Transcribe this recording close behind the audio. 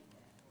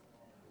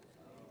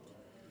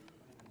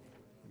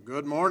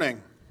Good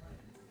morning.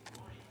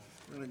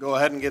 We're going to go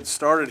ahead and get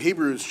started.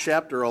 Hebrews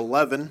chapter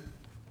 11.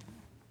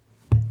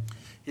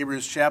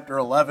 Hebrews chapter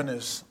 11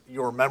 is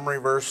your memory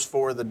verse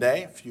for the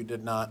day. If you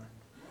did not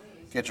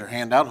get your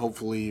hand out,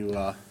 hopefully you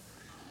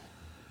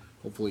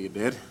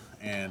did.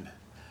 And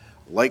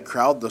light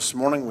crowd this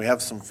morning. We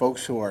have some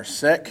folks who are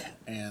sick,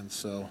 and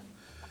so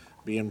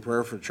be in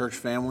prayer for church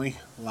family.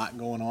 A lot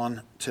going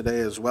on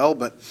today as well.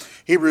 But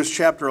Hebrews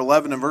chapter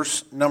 11 and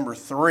verse number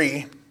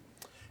 3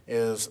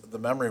 is the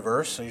memory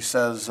verse. He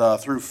says,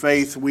 through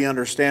faith we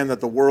understand that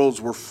the worlds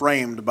were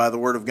framed by the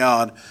word of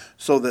God,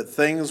 so that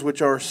things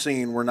which are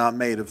seen were not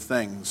made of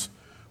things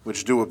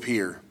which do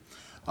appear.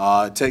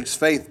 It takes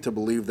faith to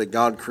believe that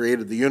God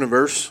created the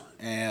universe,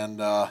 and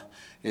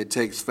it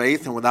takes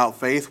faith, and without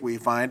faith we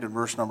find in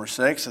verse number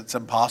 6, it's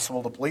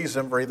impossible to please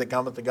him, for he that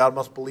cometh to God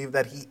must believe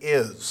that he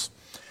is.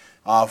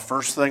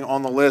 First thing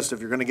on the list, if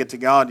you're going to get to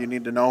God, you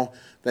need to know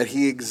that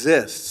he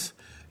exists,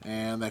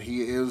 and that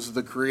he is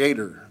the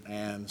creator.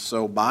 And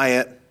so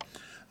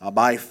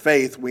by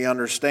faith, we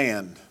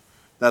understand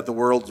that the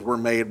worlds were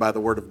made by the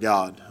word of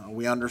God.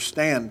 We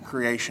understand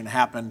creation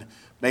happened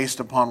based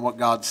upon what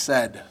God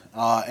said.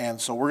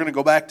 And so we're going to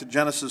go back to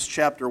Genesis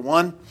chapter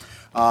 1.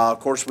 Of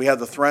course, we had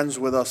the Threns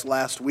with us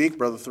last week.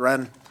 Brother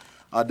Thren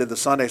did the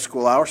Sunday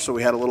school hour, so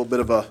we had a little bit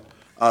of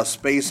a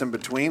space in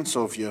between.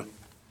 So if you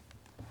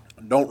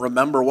don't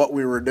remember what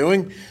we were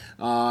doing,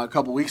 a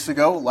couple weeks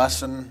ago,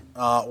 lesson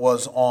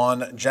was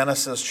on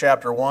Genesis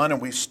chapter 1,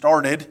 and we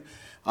started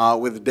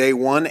with day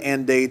 1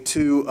 and day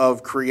 2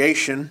 of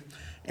creation,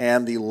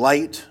 and the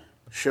light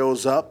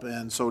shows up.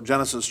 And so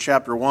Genesis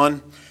chapter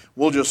 1,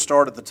 we'll just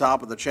start at the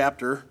top of the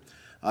chapter.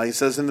 He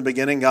says, in the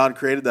beginning God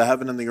created the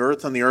heaven and the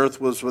earth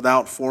was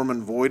without form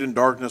and void, and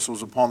darkness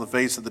was upon the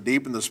face of the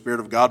deep, and the Spirit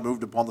of God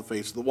moved upon the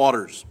face of the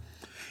waters.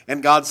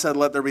 And God said,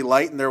 let there be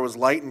light, and there was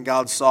light, and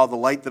God saw the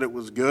light that it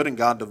was good, and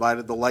God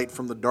divided the light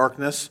from the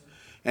darkness.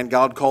 And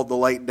God called the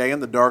light day,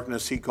 and the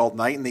darkness he called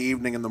night, and the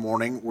evening and the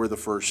morning were the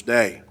first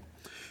day.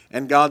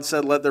 And God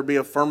said, let there be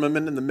a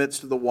firmament in the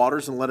midst of the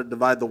waters, and let it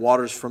divide the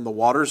waters from the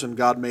waters. And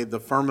God made the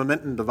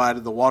firmament, and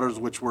divided the waters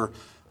which were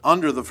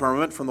under the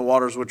firmament from the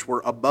waters which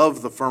were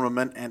above the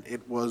firmament, and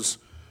it was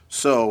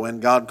so.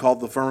 And God called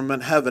the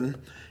firmament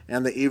heaven,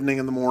 and the evening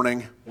and the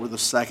morning were the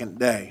second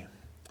day.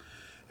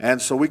 And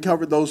so we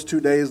covered those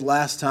 2 days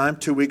last time,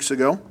 2 weeks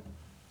ago,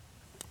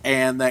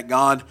 and that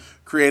God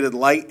created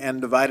light and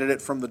divided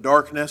it from the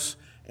darkness,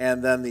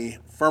 and then the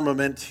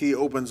firmament he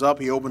opens up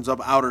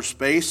outer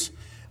space,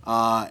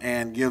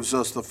 and gives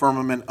us the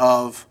firmament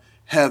of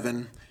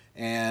heaven.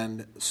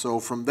 And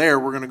so from there,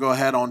 we're going to go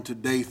ahead on to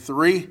day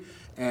 3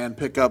 and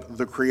pick up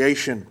the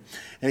creation.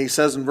 And he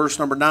says in verse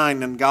number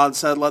 9, and God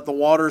said, let the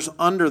waters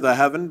under the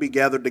heaven be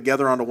gathered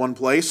together unto one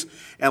place,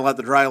 and let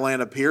the dry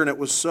land appear. And it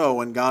was so.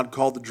 And God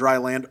called the dry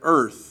land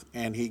earth,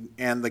 and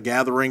the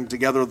gathering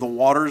together of the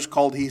waters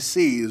called he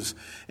seas.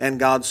 And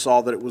God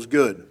saw that it was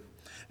good.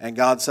 And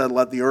God said,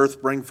 let the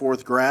earth bring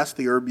forth grass,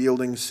 the herb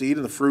yielding seed,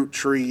 and the fruit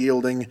tree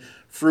yielding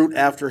fruit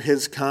after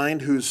his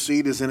kind, whose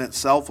seed is in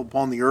itself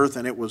upon the earth.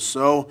 And it was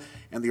so.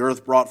 And the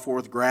earth brought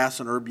forth grass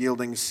and herb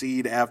yielding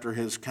seed after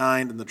his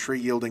kind, and the tree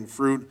yielding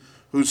fruit,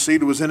 whose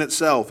seed was in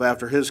itself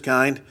after his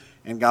kind.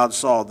 And God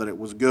saw that it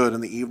was good,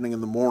 and the evening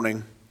and the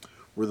morning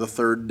were the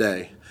third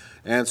day.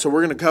 And so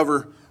we're going to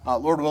cover,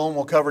 Lord willing,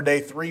 we'll cover day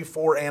 3,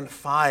 4, and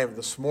 5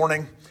 this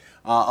morning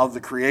of the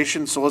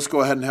creation. So let's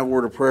go ahead and have a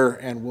word of prayer,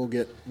 and we'll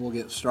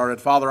get started.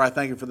 Father, I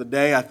thank you for the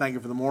day. I thank you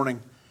for the morning.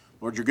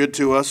 Lord, you're good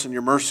to us, and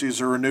your mercies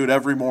are renewed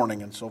every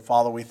morning. And so,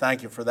 Father, we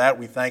thank you for that.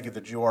 We thank you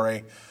that you are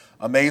a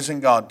amazing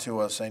God to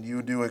us, and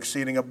you do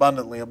exceeding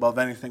abundantly above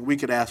anything we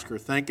could ask or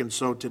think. And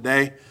so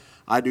today,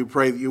 I do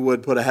pray that you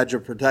would put a hedge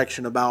of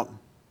protection about,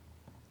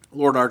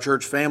 Lord, our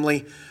church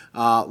family.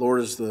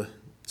 Lord, as the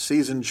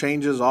season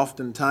changes,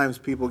 oftentimes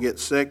people get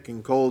sick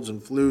and colds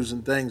and flus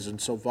and things.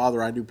 And so,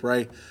 Father, I do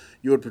pray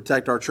you would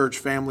protect our church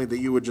family, that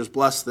you would just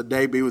bless the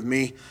day, be with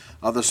me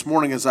this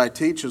morning as I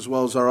teach, as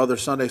well as our other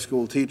Sunday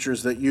school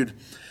teachers, that you'd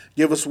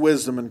give us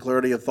wisdom and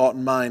clarity of thought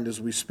and mind as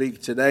we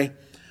speak today.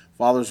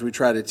 Father, as we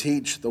try to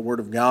teach the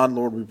Word of God,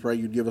 Lord, we pray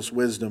you'd give us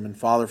wisdom. And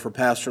Father, for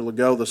Pastor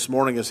Legault this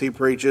morning as he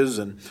preaches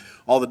and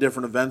all the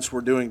different events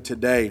we're doing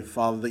today,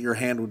 Father, that your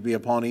hand would be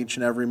upon each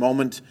and every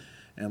moment.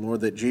 And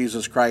Lord, that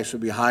Jesus Christ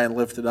would be high and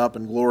lifted up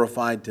and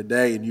glorified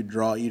today, and you'd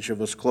draw each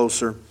of us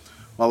closer.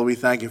 Father, we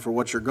thank you for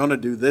what you're going to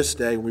do this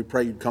day, and we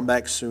pray you'd come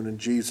back soon in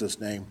Jesus'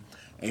 name.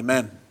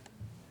 Amen.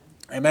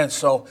 Amen.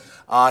 So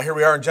here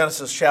we are in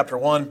Genesis chapter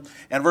 1,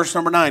 and verse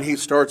number 9, he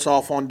starts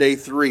off on day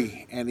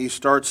 3, and he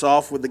starts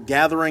off with the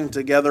gathering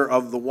together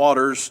of the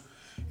waters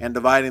and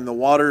dividing the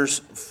waters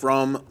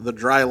from the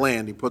dry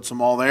land. He puts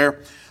them all there,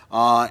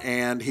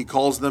 and he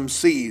calls them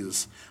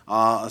seas.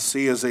 A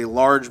sea is a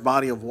large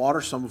body of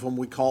water. Some of them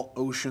we call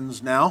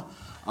oceans now,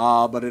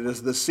 but it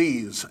is the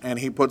seas, and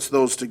he puts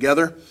those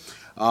together.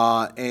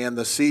 And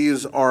the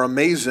seas are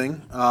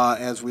amazing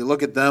as we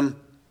look at them.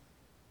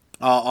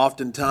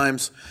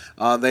 Oftentimes,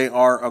 they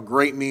are a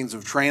great means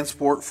of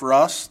transport for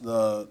us.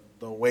 The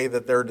way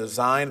that they're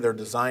designed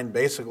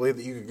basically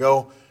that you could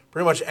go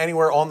pretty much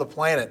anywhere on the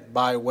planet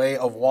by way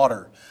of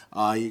water.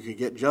 You could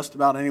get just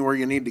about anywhere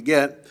you need to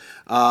get,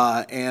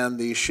 and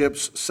the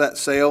ships set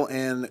sail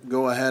and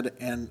go ahead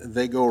and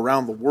they go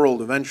around the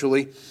world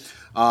eventually.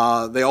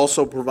 They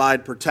also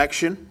provide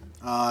protection.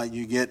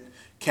 You get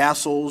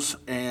castles,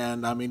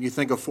 and I mean, you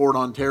think of Fort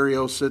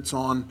Ontario sits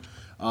on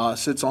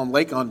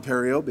Lake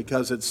Ontario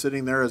because it's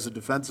sitting there as a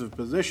defensive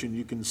position.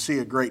 You can see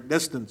a great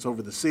distance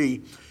over the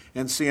sea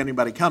and see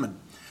anybody coming.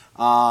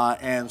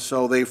 And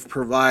so they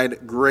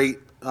provide great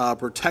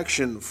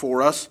protection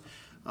for us.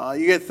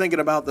 You get thinking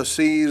about the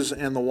seas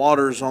and the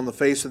waters on the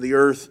face of the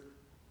earth,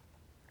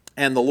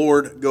 and the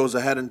Lord goes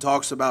ahead and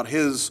talks about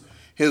His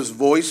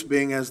voice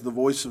being as the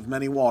voice of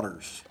many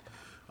waters.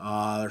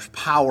 There's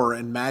power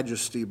and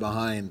majesty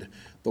behind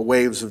the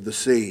waves of the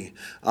sea.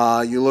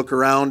 You look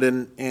around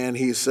and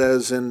he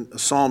says in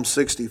Psalm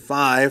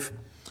 65,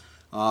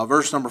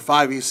 verse number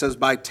 5, he says,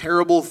 "By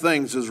terrible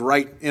things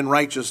in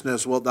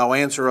righteousness wilt thou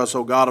answer us,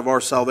 O God of our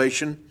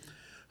salvation,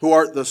 who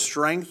art the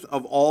strength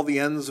of all the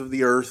ends of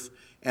the earth,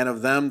 and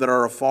of them that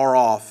are afar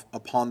off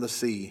upon the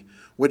sea,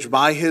 which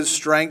by his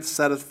strength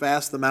setteth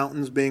fast the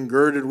mountains, being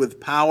girded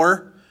with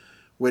power,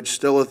 which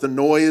stilleth the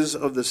noise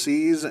of the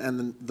seas,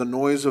 and the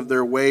noise of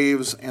their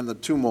waves, and the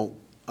tumult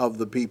of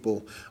the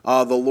people."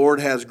 The Lord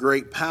has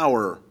great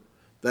power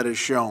that is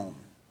shown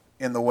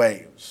in the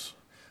waves.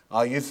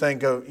 You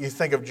think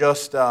of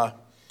just the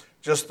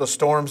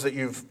storms that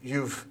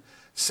you've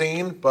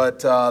seen, but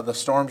the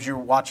storms you're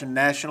watching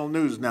national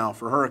news now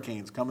for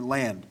hurricanes come and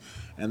land,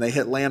 and they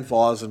hit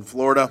landfall. I was in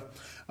Florida.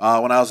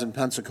 When I was in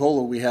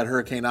Pensacola, we had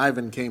Hurricane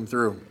Ivan came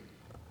through.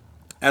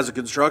 As a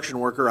construction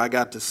worker, I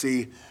got to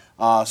see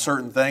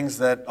certain things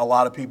that a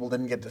lot of people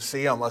didn't get to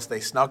see unless they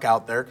snuck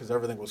out there because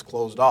everything was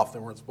closed off. They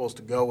weren't supposed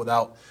to go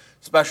without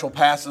special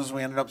passes.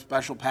 We ended up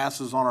special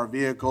passes on our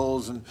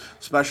vehicles and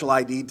special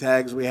ID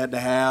tags we had to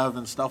have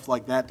and stuff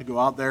like that to go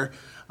out there.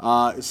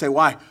 You say,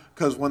 why?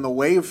 Because when the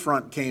wave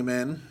front came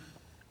in,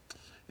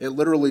 it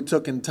literally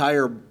took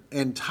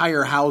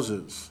entire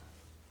houses.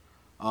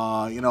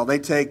 They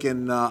take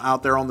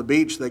out there on the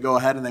beach, they go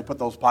ahead and they put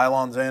those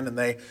pylons in and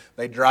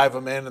they drive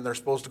them in, and they're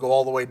supposed to go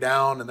all the way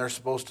down, and they're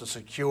supposed to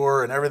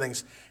secure, and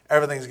everything's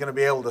going to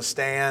be able to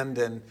stand.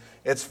 And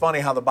it's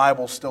funny how the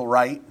Bible's still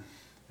right.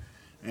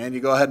 And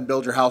you go ahead and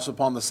build your house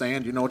upon the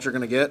sand, you know what you're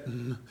going to get.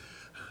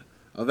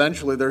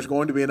 Eventually there's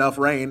going to be enough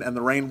rain, and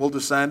the rain will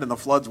descend and the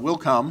floods will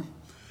come.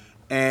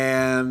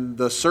 And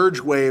the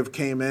surge wave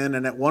came in,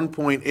 and at one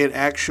point it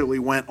actually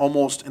went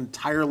almost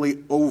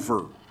entirely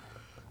over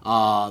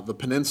the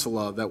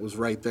peninsula that was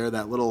right there,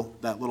 that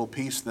little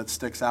piece that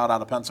sticks out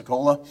of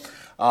Pensacola,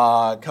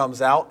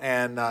 comes out,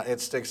 and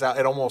it sticks out.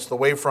 The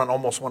wavefront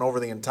almost went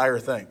over the entire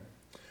thing.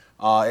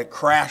 It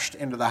crashed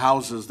into the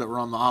houses that were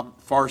on the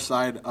far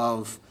side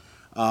of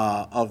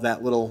that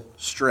little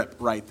strip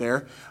right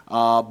there.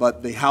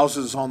 But the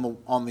houses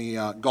on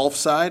the Gulf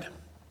side,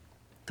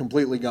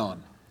 completely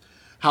gone.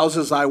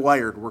 Houses I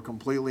wired were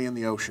completely in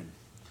the ocean.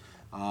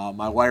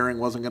 My wiring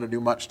wasn't going to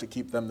do much to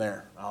keep them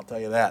there, I'll tell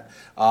you that.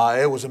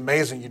 It was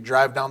amazing. You'd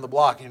drive down the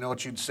block, you know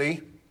what you'd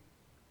see?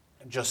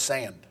 Just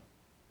sand.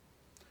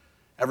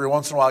 Every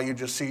once in a while, you'd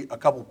just see a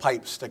couple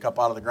pipes stick up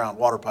out of the ground,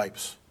 water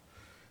pipes.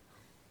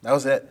 That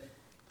was it.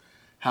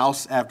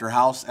 House after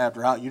house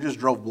after house. You just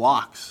drove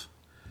blocks.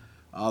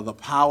 The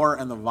power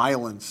and the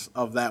violence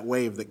of that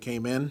wave that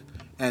came in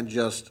and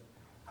just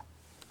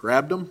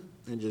grabbed them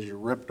and just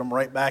ripped them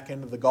right back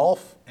into the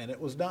Gulf, and it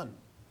was done.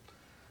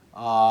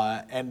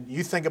 And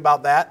you think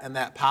about that and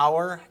that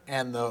power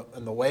and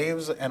the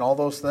waves and all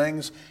those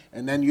things,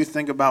 and then you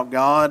think about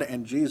God,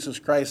 and Jesus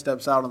Christ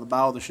steps out on the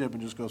bow of the ship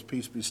and just goes,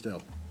 "Peace, be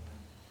still."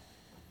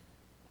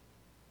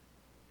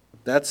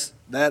 That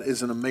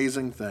is an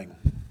amazing thing.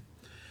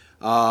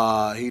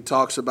 He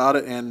talks about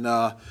it,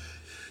 and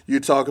you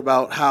talk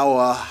about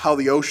how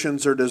the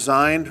oceans are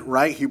designed,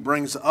 right? He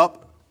brings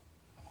up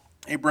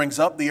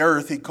the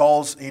earth.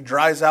 He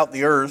dries out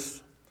the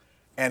earth,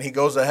 and he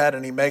goes ahead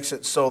and he makes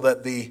it so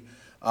that the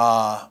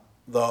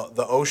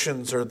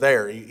oceans are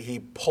there. He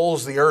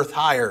pulls the earth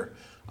higher.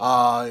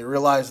 You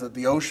realize that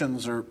the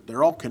oceans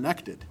they're all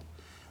connected.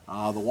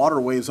 The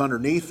waterways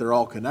underneath, they're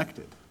all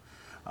connected.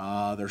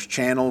 There's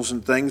channels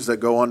and things that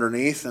go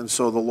underneath, and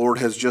so the Lord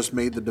has just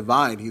made the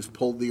divide. He's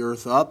pulled the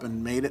earth up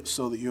and made it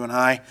so that you and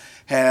I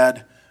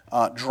had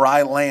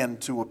dry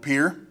land to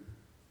appear.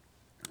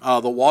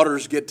 The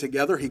waters get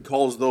together. He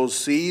calls those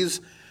seas.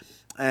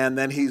 And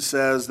then he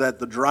says that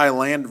the dry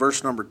land,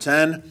 verse number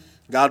 10,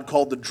 God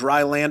called the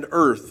dry land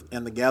earth,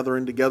 and the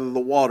gathering together of the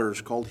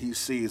waters called he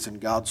seas, and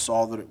God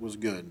saw that it was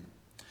good.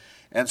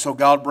 And so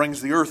God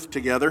brings the earth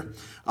together,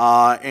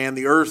 and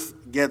the earth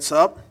gets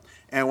up.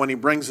 And when he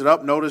brings it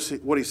up, notice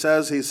what he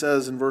says. He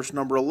says in verse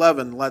number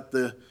 11, "Let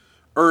the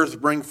earth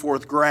bring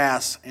forth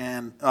grass,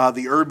 and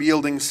the herb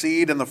yielding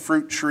seed, and the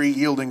fruit tree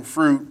yielding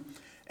fruit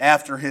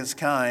after his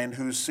kind,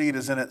 whose seed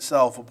is in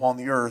itself upon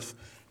the earth."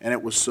 And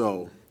it was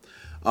so.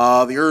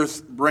 The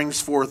earth brings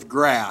forth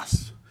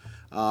grass.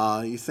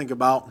 You think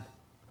about,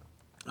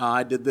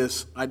 I did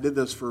this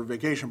for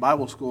Vacation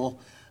Bible School.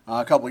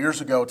 a couple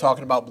years ago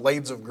talking about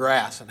blades of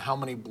grass and how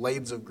many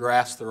blades of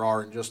grass there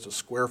are in just a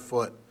square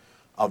foot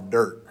of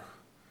dirt.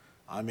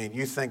 I mean,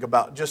 think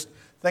about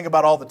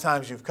all the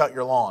times you've cut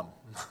your lawn.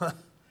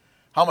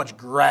 How much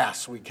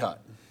grass we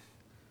cut.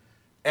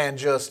 And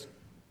the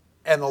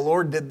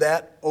Lord did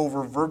that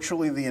over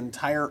virtually the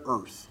entire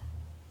earth.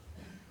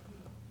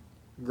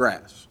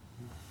 Grass.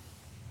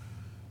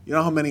 You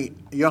know how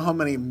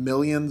many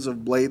millions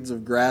of blades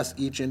of grass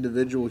each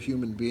individual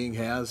human being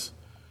has?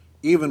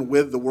 Even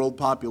with the world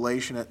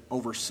population at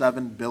over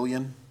 7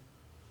 billion.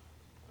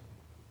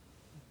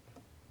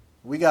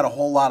 We got a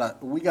whole lot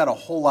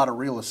of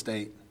real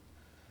estate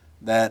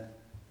that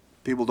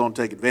people don't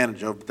take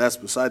advantage of, but that's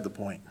beside the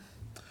point.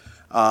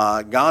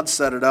 God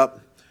set it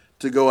up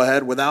to go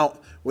ahead without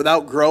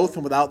growth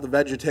and without the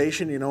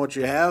vegetation. You know what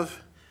you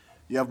have?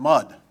 You have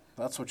mud.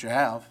 That's what you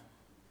have.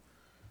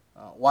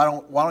 Why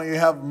don't you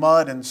have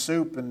mud and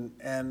soup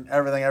and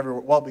everything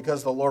everywhere? Well,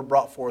 because the Lord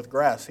brought forth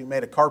grass. He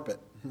made a carpet.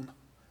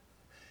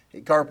 He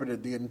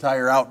carpeted the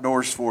entire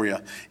outdoors for you.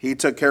 He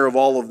took care of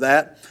all of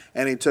that,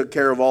 and He took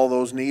care of all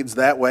those needs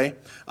that way.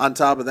 On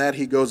top of that,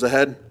 He goes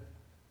ahead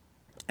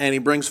and He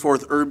brings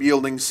forth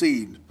herb-yielding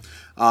seed.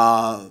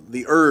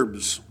 The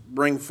herbs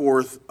bring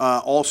forth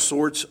all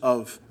sorts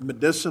of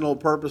medicinal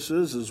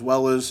purposes, as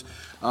well as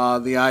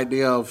the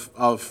idea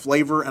of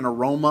flavor and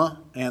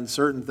aroma and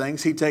certain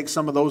things. He takes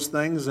some of those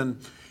things and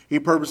He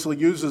purposely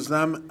uses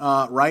them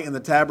right in the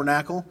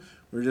tabernacle.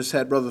 We just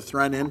had Brother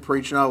Thren in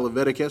preaching out of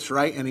Leviticus,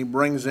 right? And he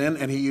brings in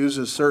and he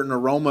uses certain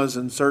aromas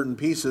and certain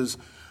pieces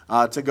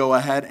to go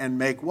ahead and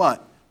make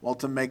what? Well,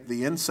 to make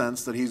the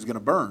incense that he's going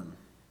to burn.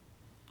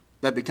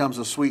 That becomes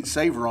a sweet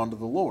savor unto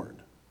the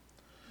Lord.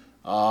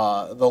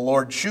 The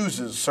Lord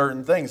chooses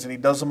certain things and He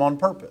does them on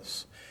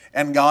purpose.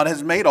 And God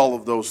has made all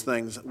of those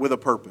things with a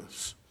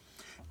purpose.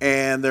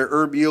 And they're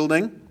herb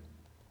yielding.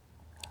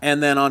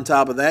 And then on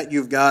top of that,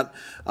 you've got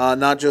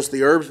not just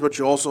the herbs, but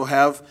you also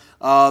have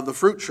the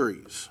fruit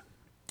trees.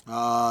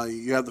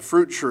 You have the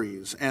fruit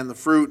trees, and the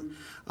fruit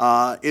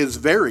is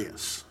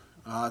various.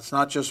 It's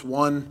not just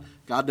one.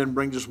 God didn't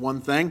bring just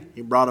one thing.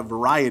 He brought a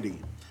variety.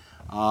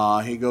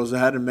 He goes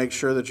ahead and makes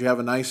sure that you have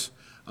a nice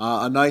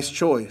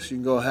choice. You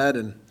can go ahead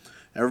and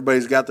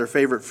everybody's got their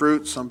favorite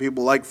fruit. Some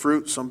people like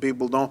fruit, some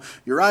people don't.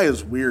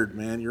 Uriah's weird,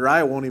 man.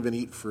 Uriah won't even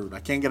eat fruit. I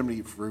can't get him to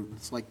eat fruit.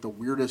 It's like the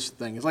weirdest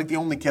thing. It's like the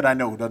only kid I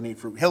know who doesn't eat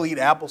fruit. He'll eat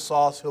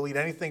applesauce. He'll eat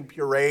anything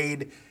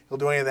pureed. He'll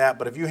do any of that.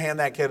 But if you hand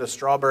that kid a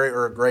strawberry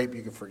or a grape,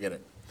 you can forget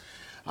it.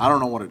 I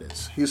don't know what it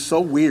is. He's so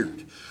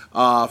weird.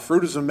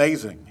 Fruit is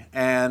amazing,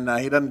 and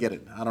he doesn't get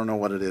it. I don't know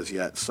what it is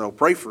yet. So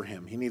pray for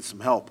him. He needs some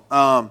help.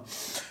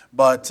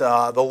 But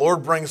the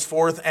Lord brings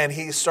forth, and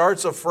He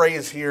starts a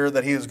phrase here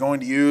that He is going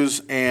to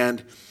use,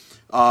 and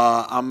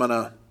I'm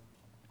gonna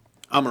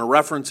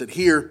reference it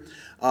here.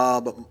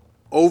 But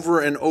over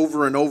and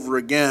over and over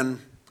again,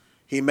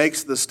 He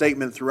makes the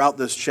statement throughout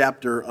this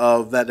chapter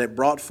of that it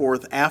brought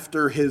forth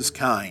after His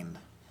kind.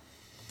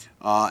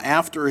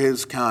 After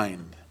His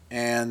kind.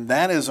 And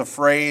that is a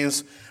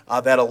phrase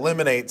that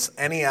eliminates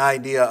any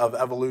idea of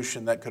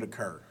evolution that could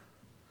occur.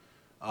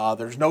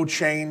 There's no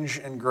change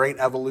in great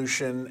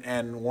evolution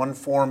and one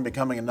form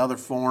becoming another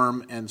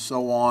form and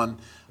so on.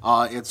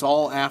 It's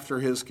all after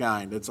His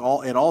kind. It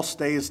all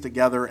stays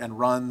together and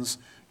runs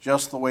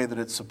just the way that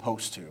it's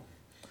supposed to.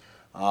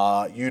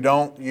 You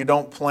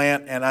don't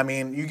plant, and I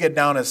mean, you get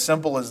down as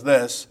simple as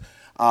this,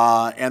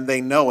 and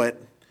they know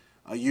it.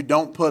 You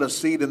don't put a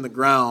seed in the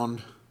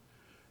ground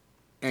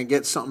and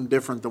get something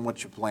different than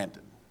what you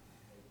planted.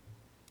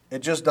 It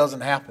just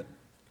doesn't happen.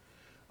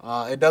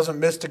 It doesn't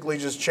mystically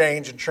just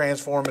change and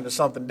transform into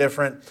something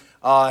different.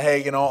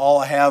 Hey, all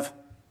I have,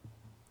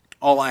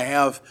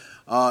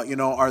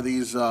 are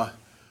these,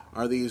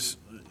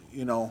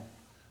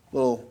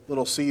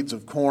 little seeds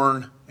of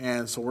corn,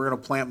 and so we're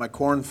going to plant my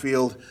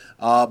cornfield.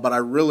 But I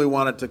really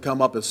want it to come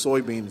up as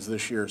soybeans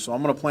this year, so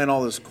I'm going to plant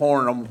all this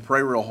corn. I'm going to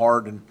pray real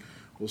hard, and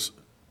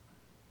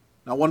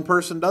not one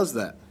person does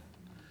that.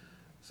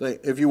 Say,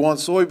 if you want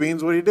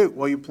soybeans, what do?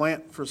 Well, you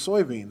plant for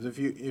soybeans.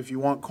 If you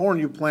want corn,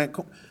 you plant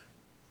corn.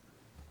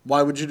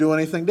 Why would you do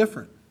anything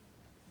different?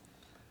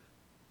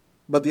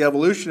 But the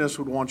evolutionists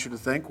would want you to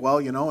think, well,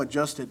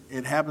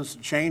 it happens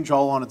to change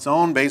all on its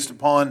own based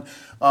upon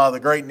the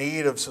great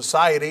need of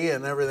society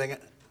and everything. It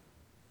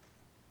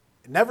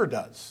never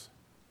does.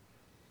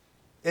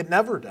 It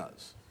never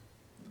does.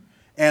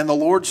 And the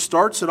Lord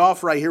starts it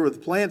off right here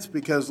with plants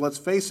because, let's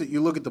face it, you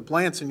look at the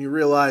plants and you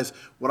realize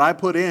what I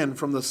put in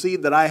from the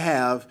seed that I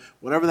have,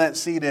 whatever that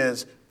seed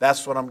is,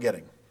 that's what I'm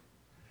getting.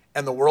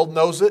 And the world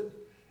knows it.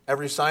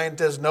 Every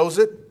scientist knows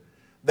it.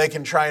 They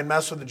can try and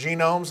mess with the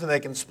genomes, and they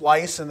can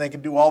splice, and they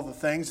can do all the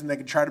things, and they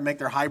can try to make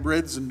their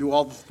hybrids and do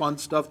all the fun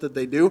stuff that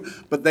they do.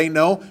 But they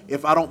know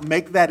if I don't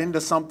make that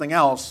into something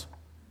else,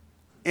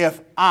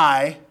 if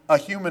I, a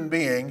human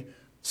being,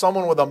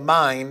 someone with a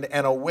mind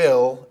and a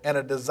will and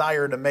a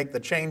desire to make the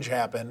change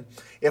happen,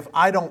 if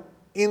I don't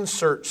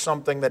insert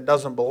something that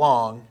doesn't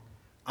belong,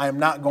 I am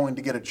not going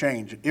to get a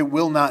change. It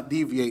will not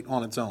deviate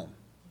on its own.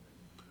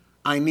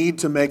 I need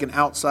to make an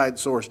outside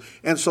source.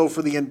 And so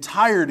for the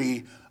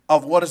entirety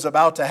of what is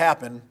about to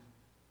happen,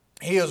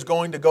 he is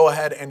going to go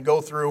ahead and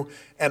go through,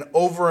 and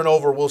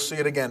over we'll see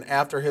it again,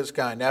 after his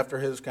kind, after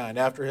his kind,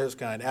 after his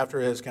kind, after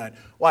his kind.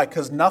 Why?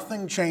 Because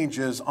nothing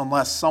changes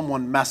unless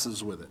someone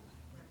messes with it.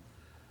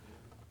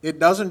 It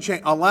doesn't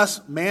change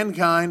unless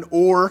mankind,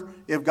 or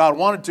if God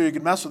wanted to, he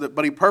could mess with it,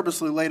 but he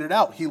purposely laid it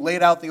out. He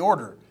laid out the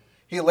order.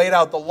 He laid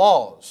out the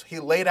laws. He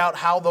laid out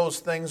how those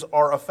things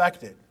are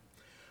affected.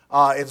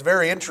 It's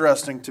very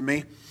interesting to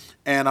me,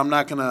 and I'm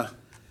going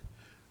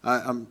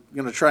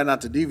to try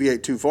not to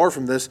deviate too far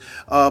from this,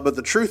 but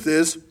the truth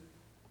is,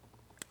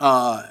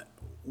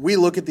 we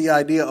look at the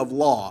idea of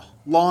law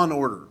and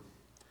order.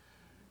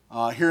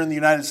 Here in the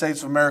United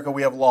States of America,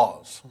 we have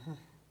laws.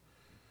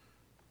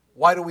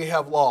 Why do we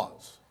have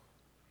laws?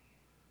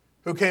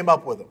 Who came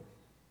up with them?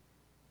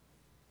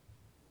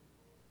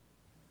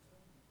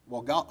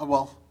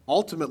 Well,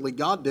 ultimately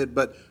God did,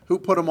 but who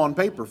put them on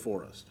paper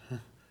for us?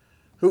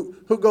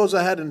 Who goes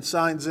ahead and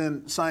signs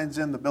in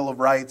the Bill of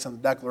Rights and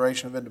the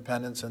Declaration of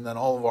Independence and then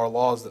all of our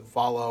laws that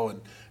follow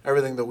and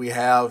everything that we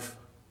have?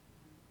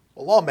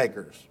 Well,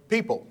 lawmakers,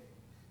 people.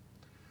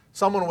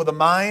 Someone with a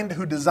mind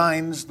who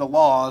designs the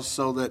laws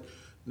so that,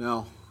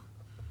 now,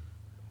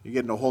 you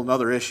get into a whole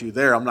other issue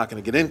there I'm not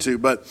going to get into,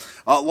 but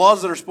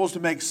laws that are supposed to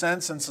make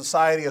sense and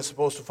society is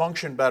supposed to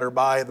function better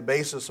by the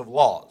basis of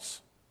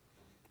laws.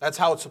 That's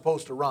how it's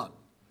supposed to run.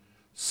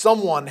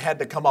 Someone had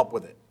to come up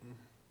with it.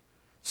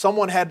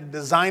 Someone had to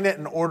design it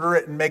and order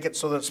it and make it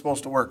so that it's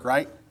supposed to work,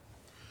 right?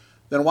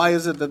 Then why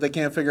is it that they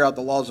can't figure out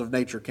the laws of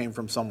nature came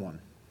from someone?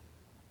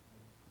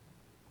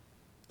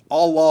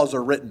 All laws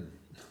are written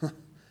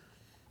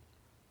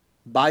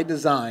by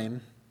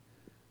design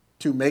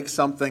to make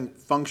something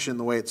function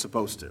the way it's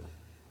supposed to.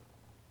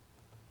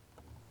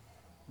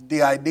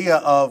 The idea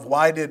of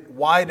why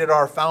did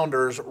our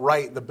founders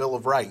write the Bill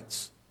of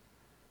Rights?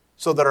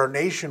 So that our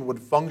nation would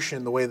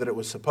function the way that it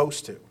was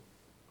supposed to.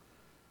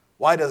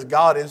 Why does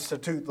God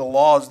institute the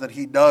laws that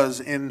he does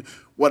in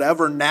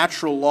whatever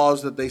natural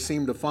laws that they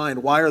seem to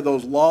find? Why are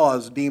those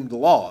laws deemed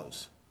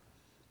laws?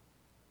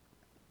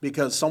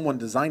 Because someone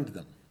designed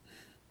them.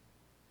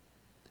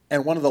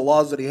 And one of the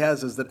laws that he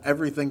has is that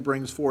everything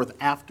brings forth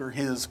after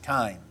his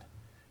kind.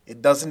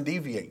 It doesn't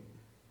deviate.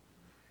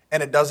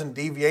 And it doesn't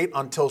deviate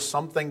until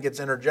something gets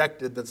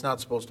interjected that's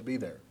not supposed to be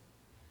there.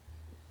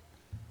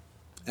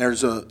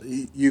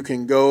 You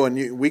can go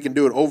and we can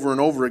do it over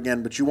and over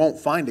again, but you won't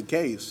find a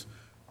case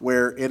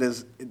where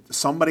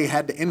somebody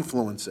had to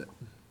influence it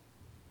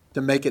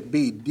to make it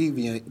be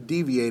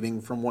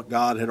deviating from what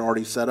God had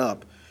already set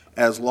up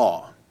as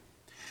law.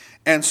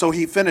 And so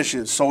he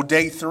finishes. So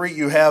day 3,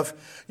 you have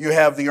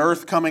the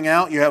earth coming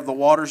out, you have the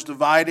waters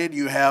divided,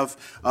 you have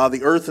the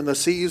earth and the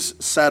seas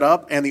set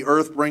up, and the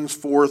earth brings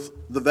forth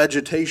the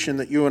vegetation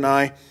that you and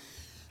I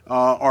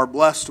are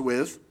blessed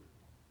with.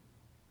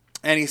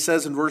 And he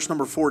says in verse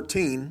number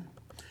 14,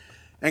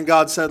 "And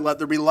God said, Let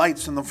there be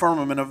lights in the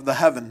firmament of the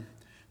heaven,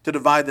 to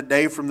divide the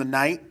day from the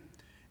night,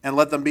 and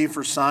let them be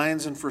for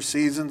signs and for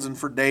seasons and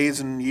for days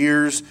and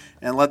years,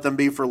 and let them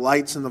be for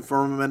lights in the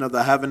firmament of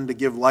the heaven to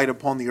give light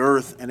upon the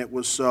earth. And it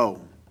was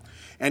so.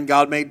 And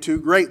God made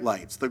 2 great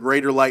lights, the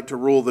greater light to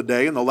rule the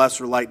day, and the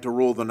lesser light to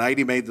rule the night.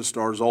 He made the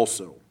stars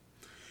also.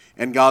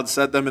 And God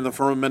set them in the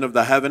firmament of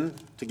the heaven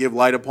to give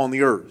light upon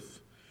the earth,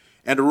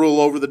 and to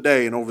rule over the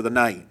day and over the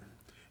night,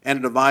 and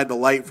to divide the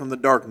light from the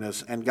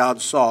darkness. And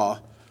God saw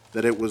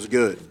that it was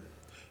good.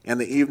 And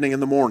the evening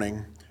and the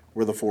morning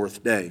were the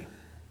 4th day."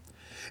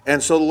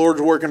 And so the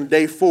Lord's working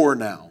day 4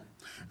 now.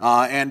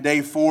 And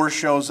day 4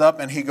 shows up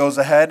and he goes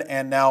ahead,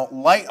 and now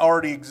light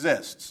already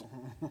exists.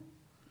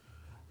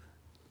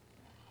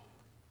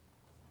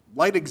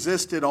 Light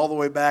existed all the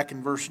way back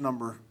in verse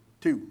number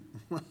 2.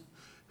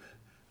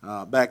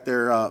 Back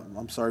there,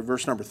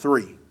 verse number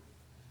 3.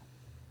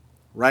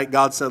 Right?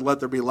 God said, "Let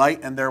there be light,"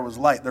 and there was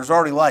light. There's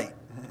already light.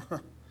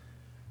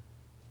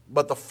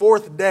 But the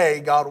 4th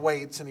day, God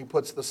waits and he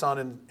puts the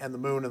sun and the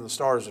moon and the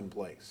stars in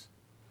place.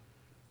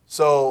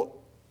 So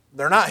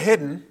they're not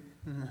hidden,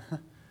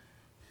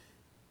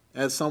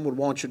 as some would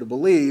want you to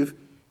believe.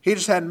 He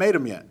just hadn't made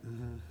them yet.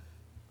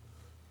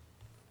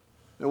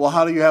 Well,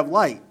 how do you have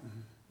light?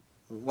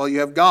 Well,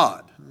 you have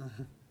God.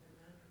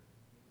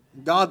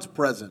 God's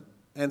present,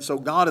 and so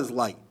God is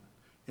light.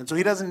 And so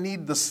he doesn't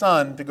need the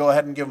sun to go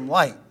ahead and give him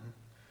light.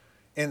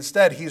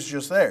 Instead, he's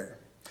just there.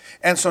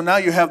 And so now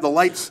you have the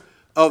lights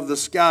of the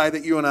sky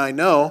that you and I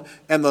know,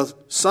 and the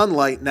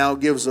sunlight now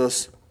gives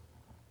us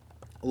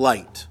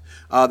light.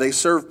 They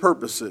serve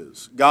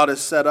purposes. God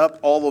has set up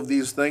all of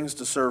these things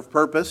to serve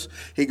purpose.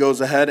 He goes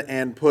ahead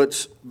and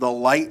puts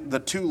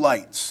the 2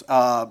 lights,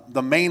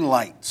 the main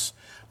lights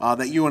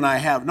that you and I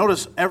have.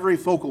 Notice every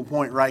focal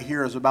point right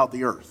here is about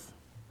the earth.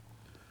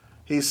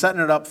 He's setting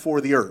it up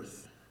for the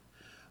earth.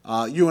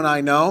 You and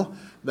I know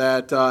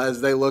that as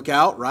they look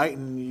out, right,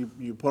 and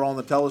you put on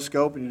the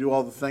telescope and you do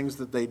all the things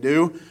that they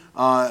do,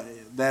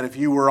 that if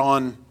you were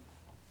on,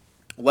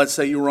 let's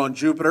say you were on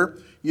Jupiter,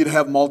 you'd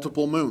have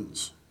multiple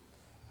moons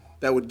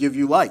that would give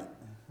you light.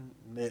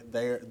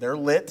 They're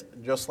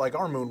lit just like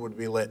our moon would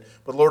be lit.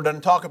 But the Lord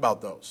doesn't talk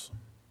about those.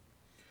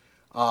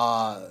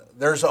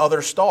 There's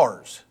other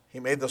stars. He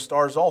made the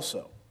stars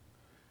also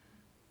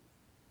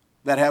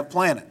that have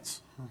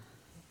planets.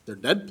 They're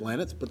dead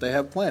planets, but they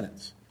have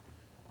planets.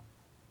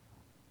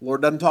 The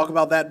Lord doesn't talk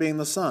about that being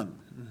the sun.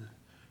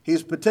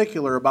 He's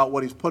particular about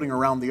what he's putting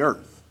around the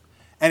earth.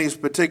 And he's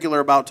particular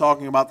about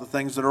talking about the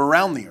things that are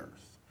around the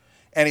earth.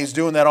 And he's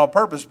doing that on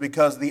purpose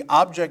because the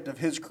object of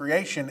his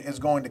creation is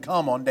going to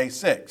come on day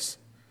 6,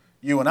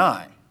 you and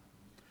I.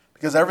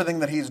 Because everything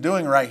that he's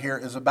doing right here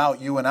is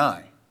about you and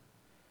I.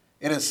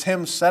 It is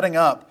him setting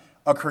up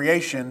a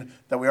creation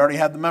that we already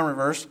had the memory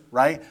verse,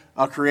 right?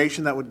 A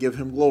creation that would give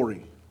him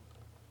glory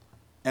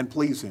and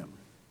please him,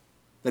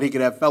 that he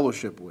could have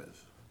fellowship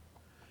with.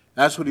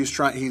 That's what he's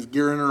trying. He's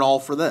gearing it all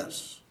for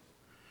this.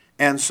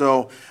 And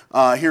so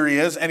here he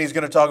is, and he's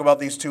going to talk about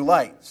these two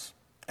lights.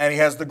 And he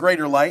has the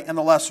greater light and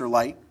the lesser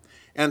light.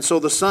 And so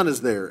the sun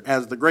is there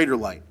as the greater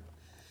light.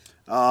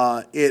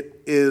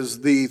 It is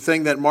the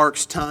thing that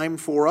marks time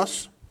for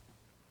us,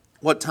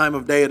 what time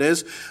of day it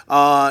is.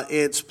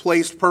 It's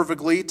placed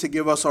perfectly to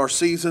give us our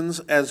seasons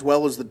as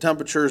well as the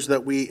temperatures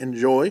that we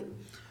enjoy.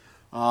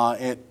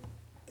 It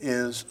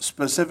is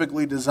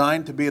specifically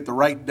designed to be at the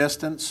right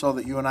distance so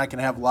that you and I can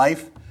have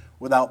life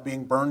without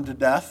being burned to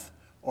death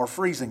or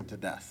freezing to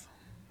death.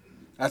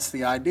 That's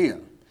the idea.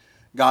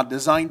 God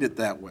designed it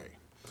that way.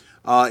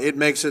 It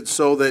makes it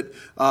so that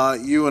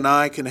you and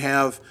I can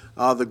have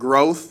the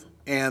growth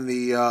and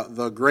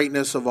the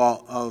greatness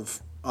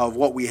of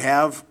what we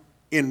have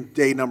in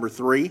day number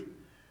 3.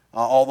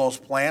 All those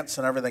plants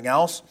and everything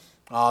else.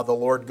 The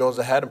Lord goes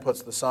ahead and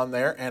puts the sun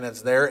there, and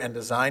it's there and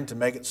designed to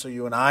make it so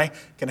you and I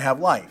can have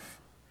life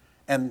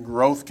and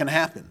growth can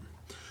happen.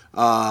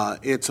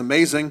 It's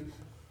amazing.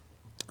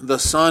 The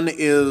sun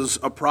is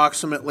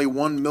approximately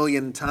 1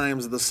 million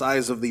times the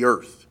size of the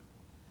earth.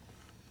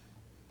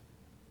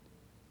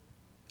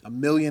 1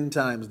 million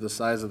times the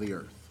size of the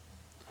earth.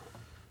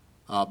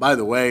 By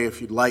the way,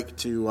 if you'd like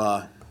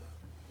to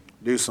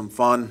do some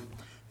fun,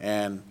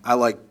 and I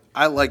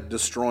like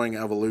destroying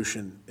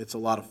evolution. It's a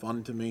lot of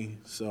fun to me,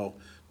 so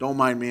don't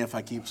mind me if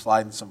I keep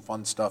sliding some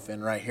fun stuff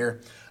in right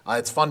here.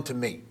 It's fun to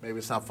me. Maybe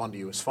it's not fun to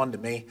you. It's fun to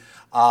me.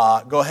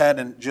 Go ahead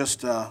and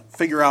just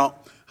figure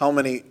out how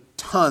many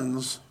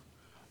tons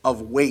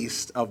of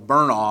waste, of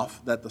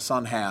burn-off that the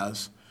sun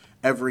has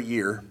every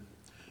year,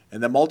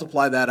 and then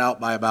multiply that out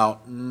by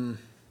about,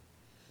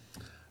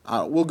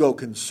 we'll go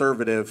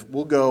conservative,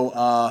 we'll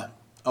go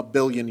 1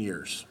 billion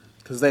years,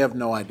 because they have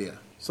no idea.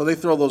 So they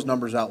throw those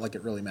numbers out like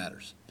it really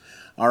matters.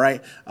 All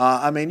right?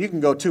 You can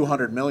go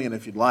 200 million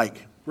if you'd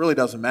like. Really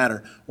doesn't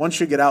matter.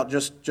 Once you get out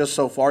just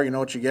so far, you know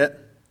what you get?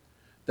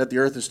 That the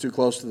earth is too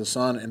close to the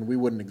sun and we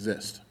wouldn't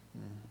exist.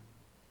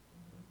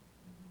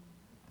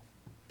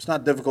 It's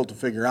not difficult to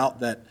figure out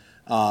that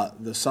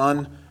the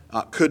sun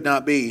could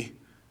not be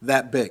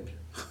that big.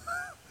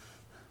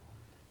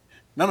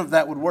 None of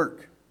that would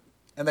work.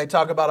 And they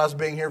talk about us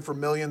being here for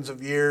millions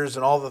of years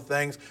and all the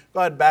things. Go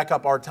ahead and back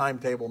up our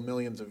timetable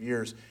millions of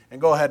years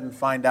and go ahead and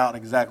find out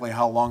exactly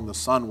how long the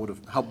sun would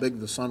have, how big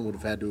the sun would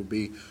have had to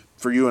be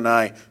for you and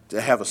I to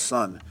have a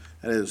son.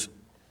 That is,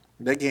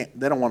 they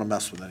don't want to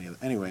mess with any of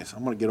it. Anyways,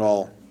 I'm gonna get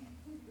all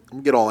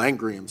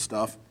angry and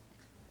stuff.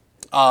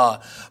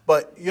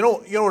 But you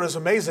know what is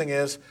amazing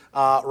is,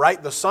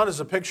 right? The sun is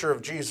a picture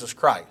of Jesus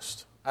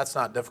Christ. That's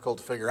not difficult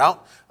to figure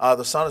out.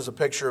 The sun is a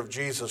picture of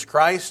Jesus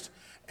Christ.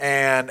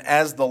 And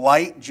as the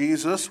light,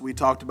 Jesus, we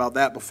talked about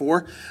that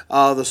before,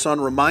 the sun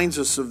reminds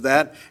us of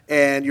that.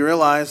 And you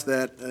realize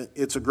that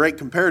it's a great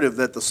comparative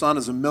that the sun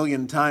is 1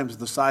 million times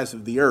the size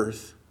of the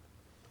earth.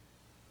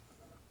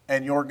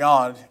 And your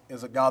God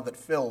is a God that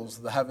fills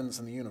the heavens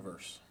and the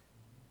universe.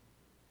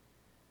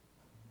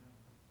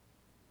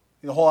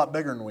 He's a whole lot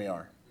bigger than we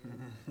are.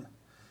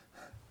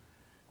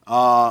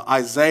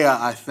 Isaiah,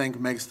 I think,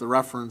 makes the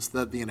reference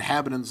that the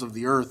inhabitants of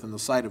the earth in the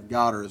sight of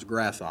God are as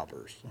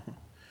grasshoppers.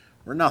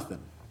 We're nothing.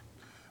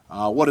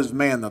 What is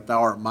man that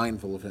thou art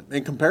mindful of him?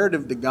 In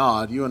comparative to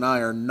God, you and I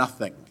are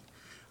nothing.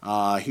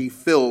 He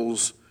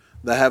fills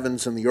the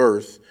heavens and the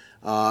earth,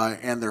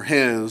 and they're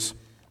his.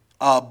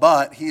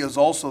 But he is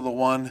also the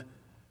one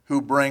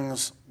who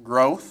brings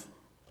growth,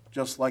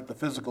 just like the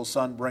physical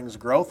sun brings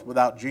growth.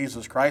 Without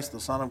Jesus Christ,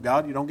 the Son of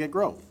God, you don't get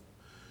growth.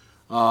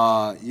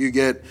 You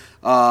get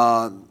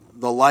the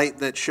light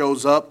that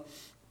shows up,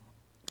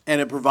 and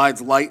it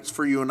provides lights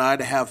for you and I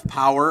to have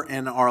power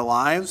in our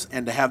lives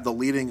and to have the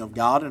leading of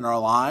God in our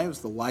lives,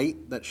 the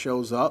light that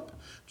shows up,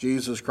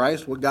 Jesus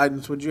Christ. What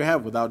guidance would you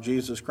have without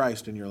Jesus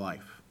Christ in your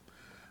life?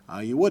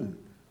 You wouldn't.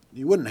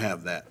 You wouldn't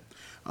have that.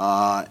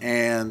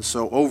 And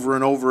so over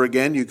and over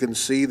again, you can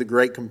see the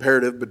great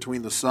comparative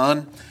between the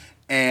sun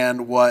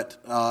and what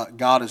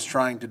God is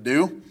trying to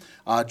do.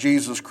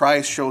 Jesus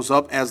Christ shows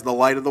up as the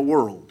light of the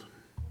world.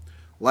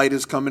 Light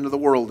has come into the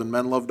world, and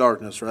men love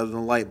darkness rather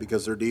than light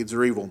because their deeds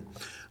are evil.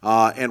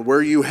 And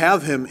where you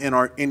have him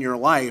in your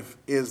life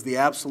is the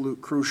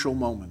absolute crucial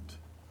moment.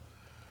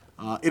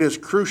 It is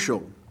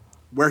crucial.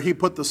 Where he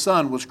put the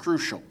sun was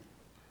crucial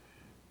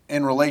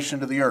in relation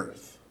to the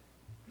earth.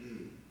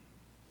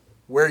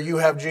 Where you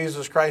have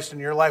Jesus Christ in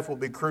your life will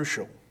be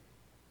crucial.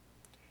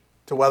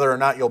 to whether or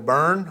not you'll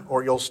burn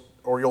or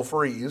you'll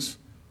freeze,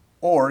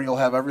 or you'll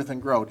have everything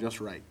grow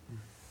just right.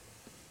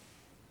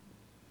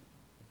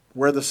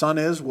 Where the sun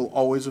is will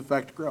always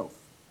affect growth.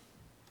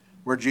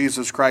 Where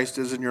Jesus Christ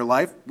is in your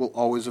life will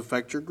always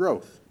affect your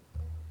growth.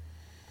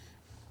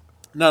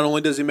 Not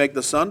only does he make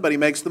the sun, but he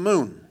makes the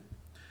moon,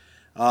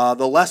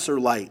 the lesser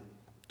light,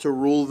 to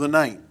rule the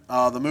night.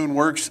 The moon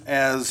works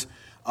as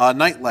a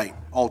night light,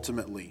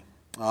 ultimately.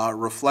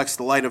 Reflects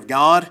the light of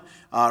God,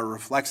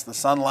 reflects the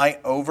sunlight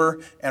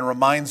over, and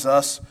reminds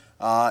us,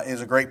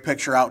 is a great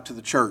picture out to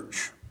the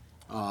church.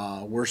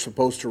 We're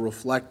supposed to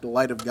reflect the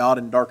light of God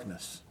in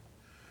darkness.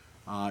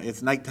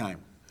 It's nighttime.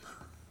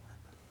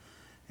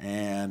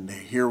 And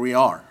here we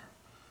are.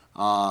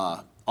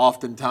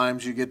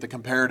 Oftentimes you get the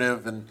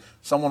comparative, and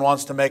someone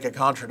wants to make a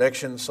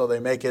contradiction, so they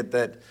make it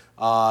that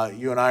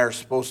you and I are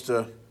supposed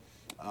to,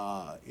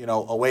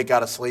 awake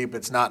out of sleep.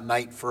 It's not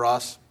night for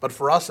us. But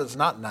for us, it's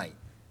not night.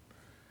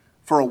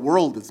 For a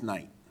world, it's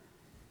night.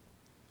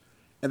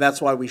 And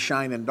that's why we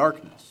shine in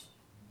darkness.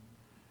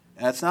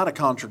 And that's not a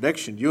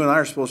contradiction. You and I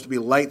are supposed to be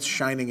lights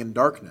shining in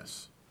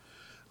darkness.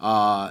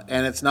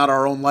 And it's not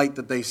our own light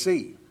that they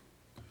see.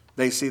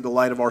 They see the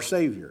light of our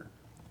Savior.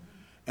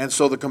 And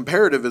so the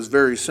comparative is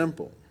very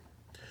simple.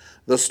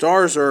 The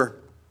stars are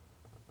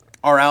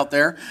out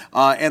there,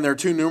 and they're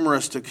too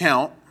numerous to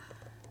count.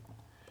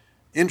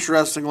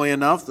 Interestingly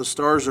enough, the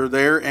stars are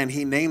there, and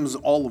he names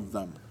all of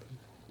them.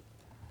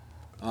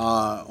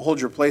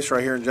 Hold your place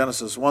right here in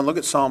Genesis 1. Look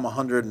at Psalm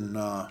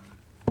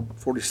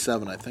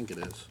 147, I think it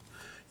is.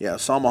 Yeah,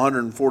 Psalm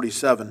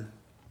 147.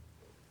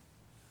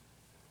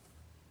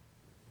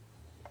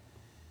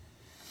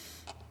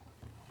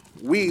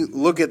 We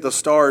look at the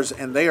stars,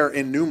 and they are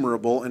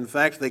innumerable. In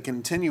fact, they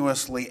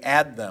continuously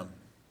add them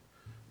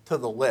to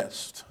the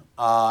list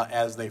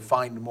as they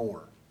find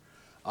more.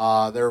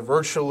 They're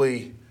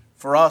virtually,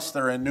 for us,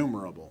 they're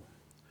innumerable.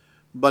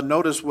 But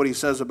notice what he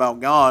says about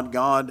God.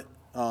 God,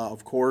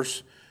 of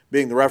course,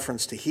 being the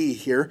reference to he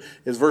here,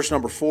 is verse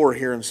number 4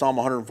 here in Psalm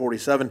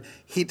 147.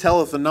 He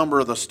telleth the number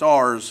of the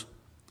stars,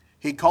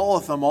 he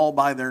calleth them all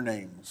by their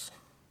names.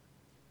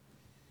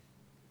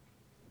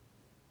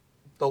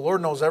 The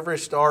Lord knows every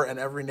star and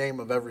every name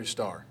of every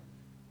star.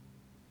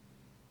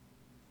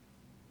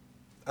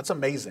 That's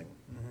amazing.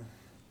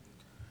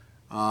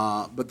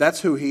 But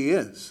that's who he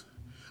is.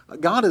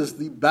 God is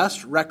the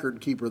best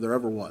record keeper there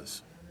ever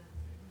was.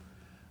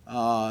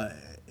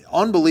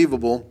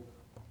 Unbelievable.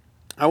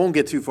 I won't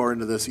get too far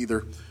into this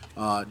either,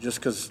 just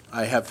because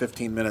I have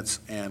 15 minutes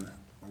and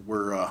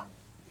we're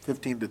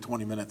 15 to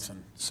 20 minutes,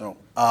 and so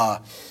I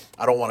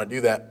don't want to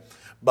do that.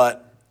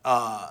 But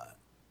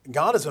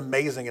God is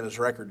amazing in his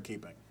record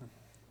keeping.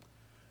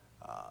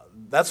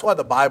 That's why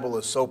the Bible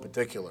is so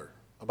particular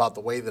about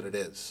the way that it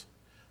is.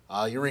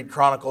 You read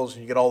Chronicles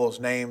and you get all those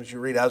names. You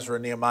read Ezra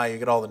and Nehemiah, you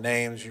get all the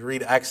names. You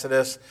read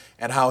Exodus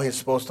and how he's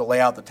supposed to lay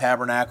out the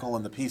tabernacle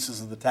and the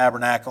pieces of the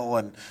tabernacle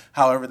and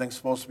how everything's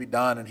supposed to be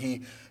done. And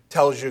he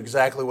tells you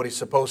exactly what he's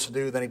supposed to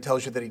do. Then he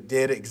tells you that he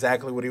did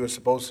exactly what he was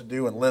supposed to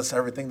do and lists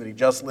everything that he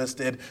just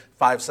listed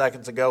 5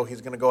 seconds ago.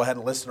 He's going to go ahead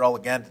and list it all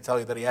again to tell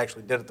you that he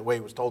actually did it the way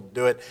he was told to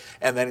do it.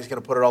 And then he's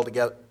going to put it all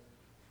together.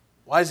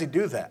 Why does he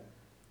do that?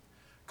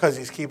 Because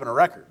he's keeping a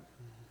record.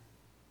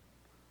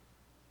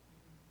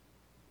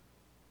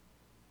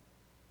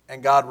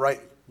 And God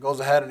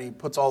goes ahead and he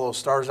puts all those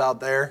stars out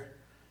there,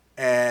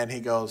 and he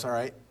goes, all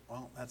right,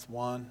 well, that's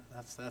one,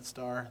 that's that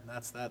star, and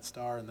that's that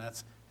star, and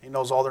he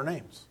knows all their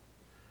names.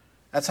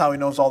 That's how he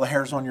knows all the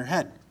hairs on your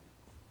head.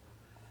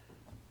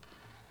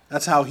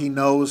 That's how he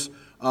knows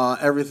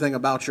everything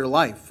about your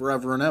life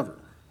forever and ever.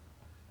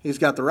 He's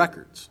got the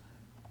records.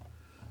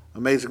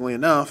 Amazingly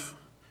enough,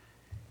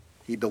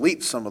 he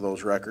deletes some of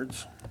those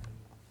records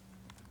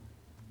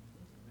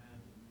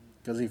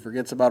because he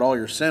forgets about all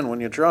your sin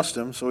when you trust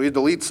him, so he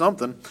deletes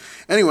something.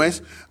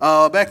 Anyways,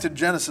 back to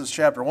Genesis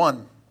chapter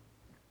 1.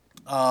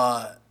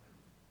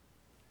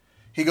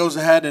 He goes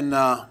ahead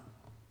and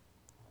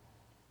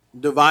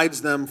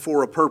divides them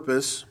for a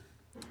purpose.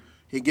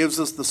 He gives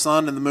us the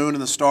sun and the moon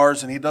and the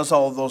stars, and he does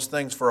all of those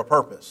things for a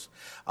purpose.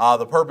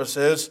 The purpose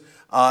is,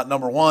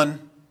 number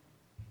one,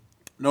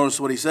 notice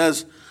what he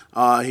says.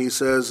 He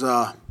says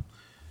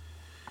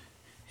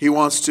he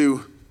wants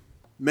to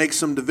make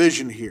some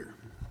division here.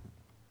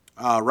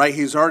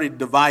 He's already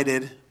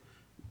divided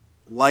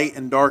light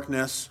and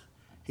darkness.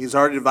 He's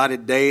already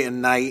divided day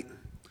and night.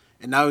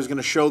 And now he's going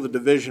to show the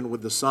division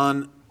with the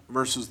sun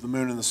versus the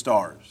moon and the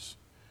stars.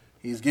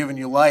 He's given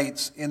you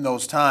lights in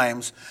those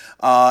times,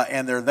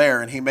 and they're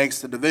there. And he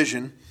makes the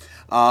division.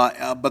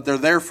 But they're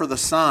there for the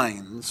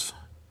signs,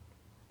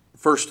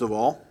 first of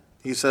all.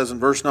 He says in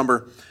verse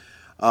number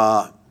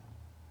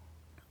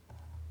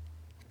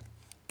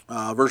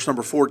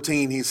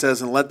 14, he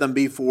says, and let them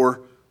be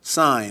for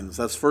signs.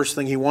 That's the first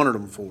thing he wanted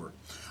them for.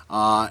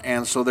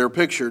 And so they're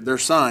pictured, they're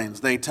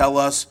signs. They tell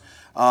us,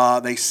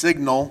 they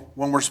signal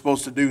when we're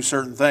supposed to do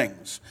certain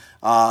things.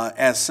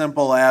 As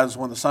simple as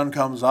when the sun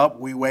comes up,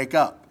 we wake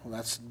up. Well,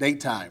 that's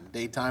daytime.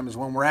 Daytime is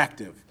when we're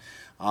active,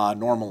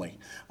 normally.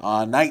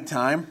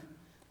 Nighttime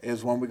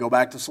is when we go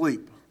back to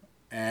sleep.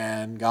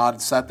 And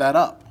God set that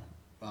up.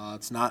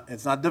 It's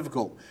not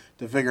difficult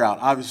to figure out.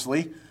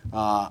 Obviously,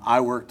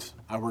 I worked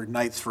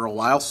nights for a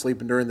while.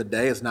 Sleeping during the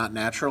day is not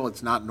natural.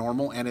 It's not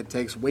normal, and it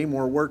takes way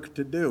more work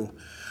to do.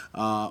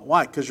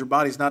 Why? Because your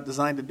body's not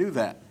designed to do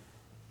that.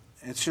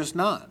 It's just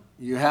not.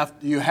 You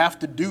have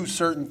to do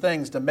certain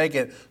things to make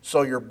it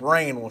so your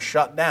brain will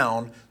shut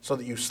down so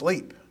that you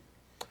sleep.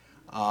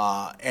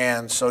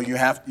 And so you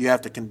have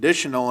to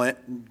conditionalize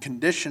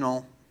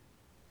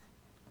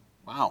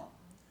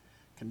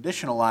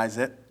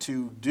it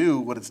to do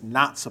what it's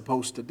not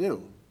supposed to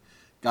do.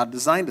 God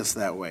designed us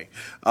that way.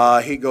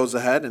 He goes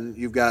ahead, and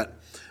you've got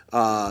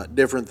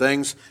different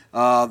things.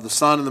 The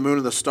sun and the moon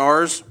and the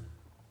stars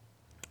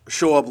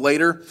show up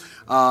later.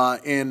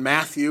 In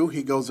Matthew,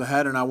 he goes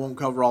ahead, and I won't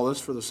cover all this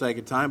for the sake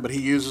of time, but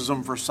he uses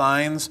them for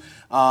signs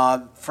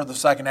for the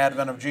second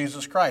advent of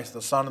Jesus Christ.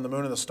 The sun and the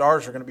moon and the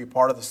stars are going to be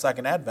part of the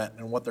second advent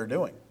and what they're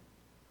doing.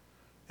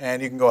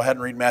 And you can go ahead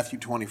and read Matthew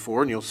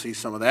 24, and you'll see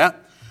some of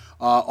that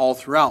all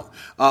throughout.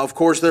 Of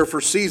course, they're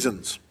for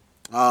seasons.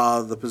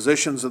 The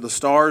positions of the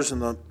stars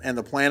and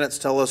the planets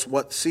tell us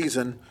what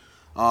season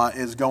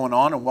is going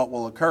on and what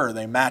will occur.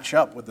 They match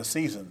up with the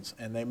seasons,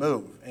 and they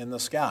move in the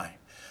sky.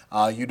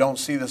 You don't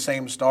see the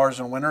same stars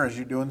in winter as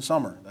you do in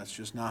summer. That's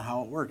just not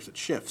how it works. It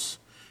shifts.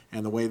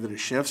 And the way that it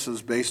shifts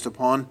is based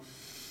upon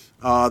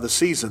the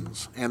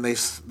seasons, and they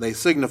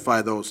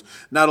signify those.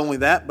 Not only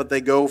that, but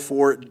they go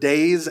for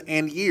days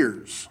and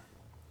years.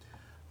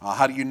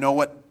 How do you know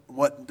what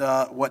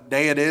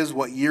day it is,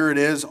 what year it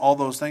is, all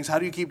those things? How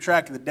do you keep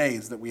track of the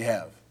days that we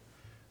have?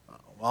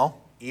 Well,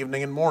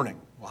 evening and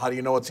morning. Well, how do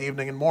you know it's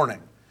evening and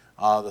morning?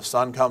 The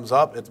sun comes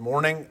up, it's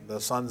morning.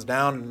 The sun's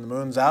down and the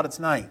moon's out, it's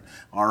night.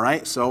 All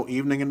right, so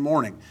evening and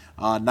morning.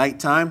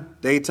 Nighttime,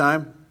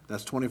 daytime,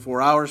 that's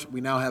 24 hours. We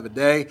now have a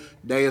day.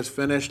 Day is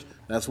finished,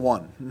 that's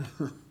one.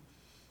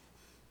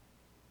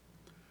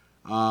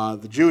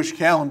 The Jewish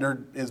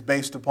calendar is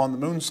based upon the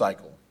moon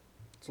cycle.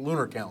 It's a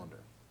lunar calendar.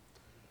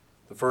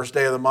 The first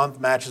day of the month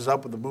matches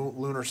up with the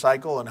lunar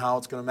cycle and how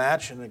it's going to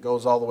match, and it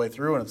goes all the way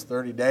through, and it's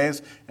 30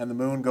 days, and the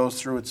moon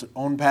goes through its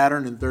own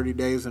pattern in 30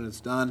 days, and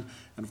it's done.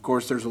 And, of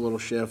course, there's a little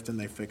shift, and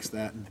they fix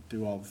that and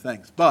do all the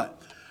things.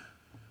 But,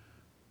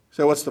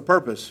 so what's the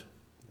purpose?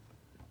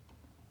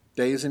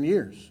 Days and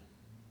years.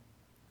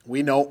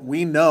 We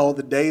know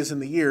the days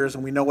and the years,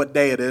 and we know what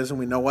day it is, and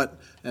we know what,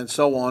 and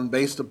so on,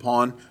 based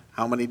upon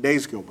how many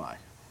days go by.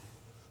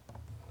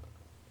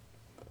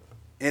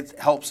 It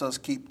helps us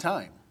keep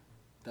time.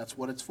 That's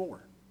what it's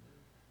for.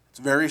 It's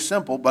very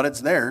simple, but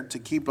it's there to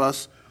keep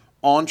us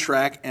on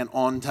track and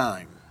on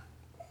time.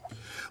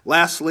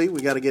 Lastly,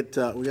 we got to get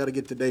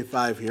to day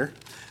 5 here.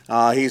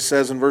 He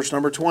says in verse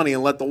number 20,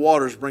 "And let the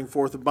waters bring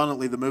forth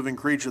abundantly the moving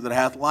creature that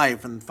hath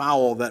life, and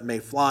fowl that may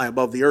fly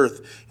above the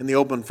earth in the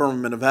open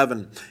firmament of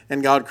heaven.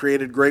 And God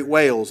created great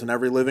whales, and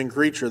every living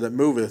creature that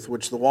moveth,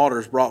 which the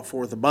waters brought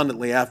forth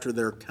abundantly after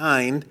their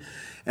kind,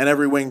 and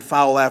every winged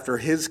fowl after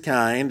his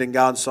kind. And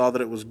God saw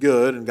that it was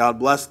good, and God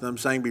blessed them,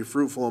 saying, Be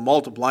fruitful and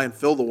multiply, and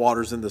fill the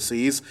waters in the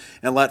seas,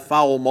 and let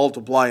fowl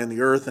multiply in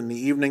the earth. And the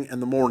evening and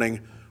the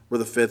morning were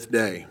the 5th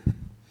day."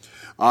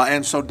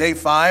 And so day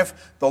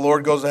 5, the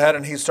Lord goes ahead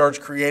and he starts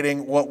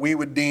creating what we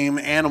would deem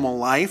animal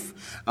life.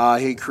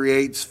 He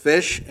creates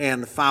fish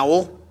and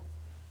fowl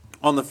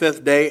on the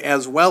 5th day,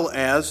 as well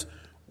as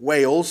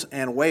whales,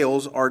 and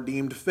whales are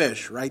deemed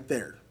fish right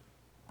there.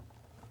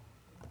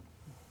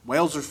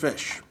 Whales are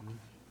fish.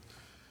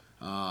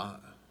 Well,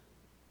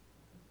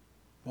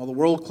 the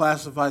world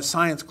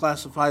science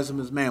classifies them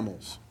as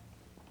mammals.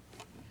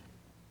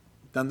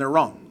 Then they're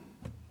wrong.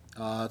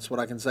 That's what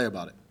I can say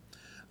about it.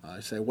 I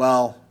say,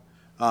 well,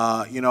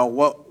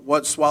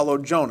 what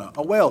swallowed Jonah?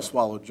 A whale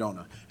swallowed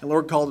Jonah. And the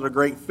Lord called it a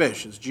great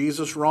fish. Is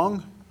Jesus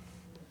wrong?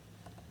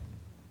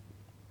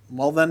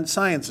 Well, then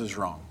science is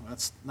wrong.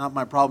 That's not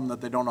my problem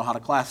that they don't know how to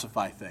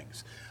classify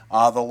things.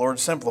 The Lord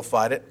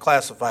simplified it,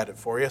 classified it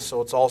for you,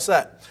 so it's all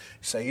set.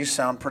 You say, you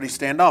sound pretty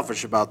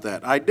standoffish about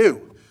that. I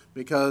do,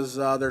 because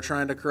they're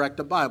trying to correct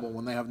the Bible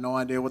when they have no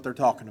idea what they're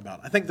talking about.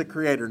 I think the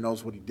Creator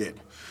knows what he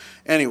did.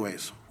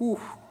 Anyways, I'm going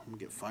to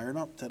get fired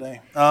up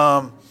today.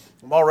 I'm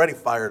already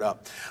fired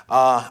up.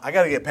 I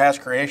got to get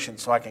past creation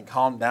so I can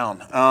calm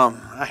down.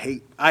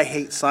 I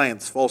hate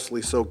science,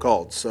 falsely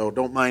so-called, so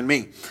don't mind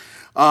me.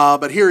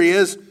 But here he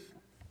is.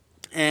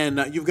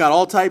 And you've got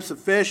all types of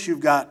fish. You've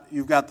got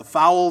the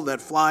fowl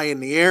that fly in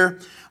the air.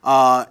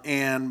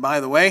 And by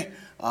the way,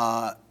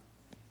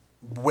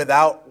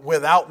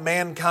 without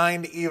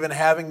mankind even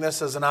having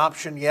this as an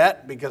option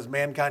yet, because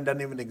mankind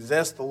doesn't even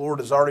exist, the Lord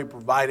is already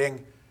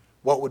providing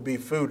what would be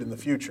food in the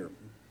future.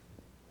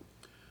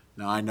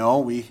 Now I know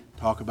we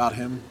talk about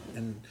him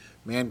and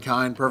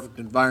mankind, perfect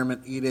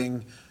environment,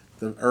 eating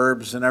the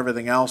herbs and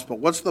everything else, but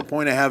what's the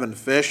point of having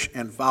fish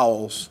and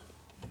fowls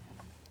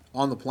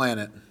on the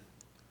planet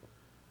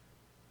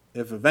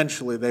if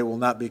eventually they will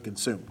not be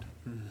consumed?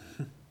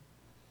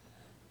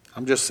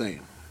 I'm just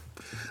saying.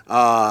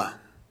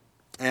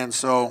 And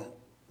so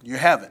you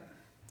have it.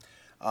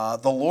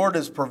 The Lord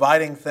is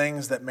providing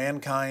things that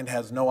mankind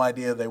has no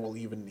idea they will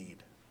even need.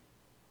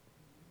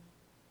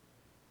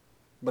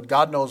 But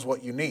God knows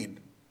what you need.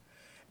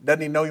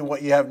 Doesn't He know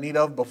what you have need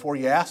of before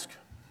you ask?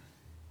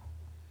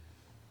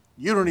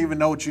 You don't even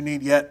know what you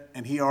need yet,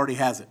 and He already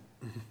has it.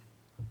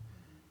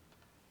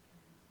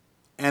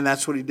 And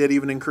that's what He did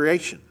even in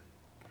creation.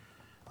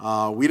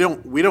 We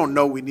don't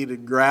know we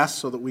needed grass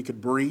so that we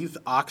could breathe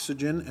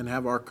oxygen and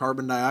have our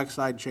carbon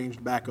dioxide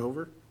changed back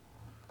over.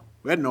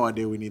 We had no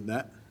idea we need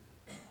that.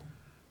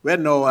 We had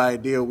no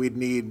idea we'd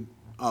need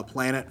a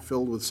planet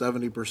filled with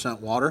 70%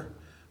 water,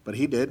 but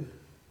He did.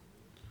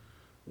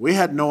 We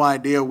had no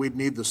idea we'd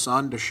need the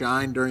sun to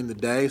shine during the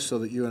day so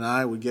that you and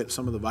I would get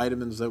some of the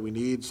vitamins that we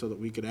need so that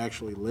we could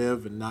actually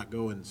live and not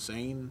go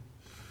insane.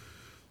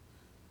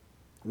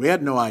 We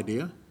had no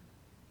idea.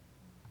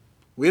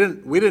 We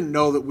didn't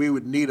know that we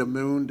would need a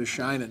moon to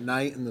shine at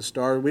night and the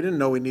stars. We didn't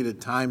know we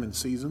needed time and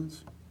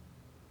seasons.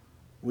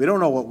 We don't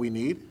know what we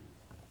need,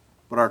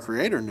 but our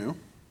Creator knew.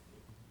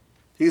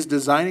 He's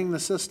designing the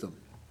system.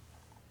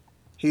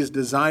 He's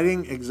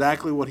designing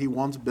exactly what He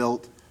wants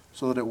built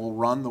so that it will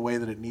run the way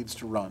that it needs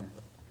to run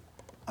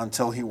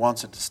until He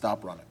wants it to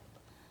stop running.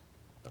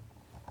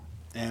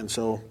 And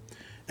so,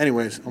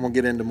 anyways, I'm going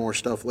to get into more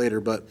stuff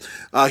later, but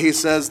He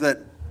says that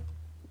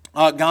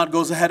God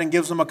goes ahead and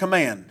gives them a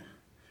command.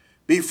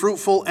 Be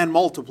fruitful and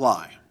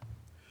multiply,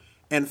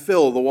 and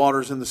fill the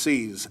waters in the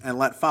seas, and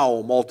let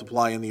fowl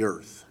multiply in the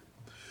earth.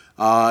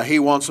 He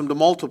wants them to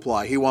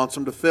multiply. He wants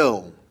them to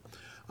fill.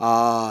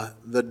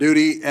 The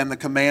duty and the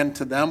command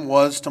to them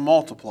was to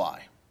multiply.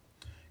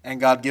 And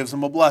God gives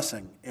them a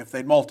blessing if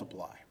they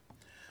multiply.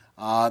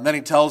 Then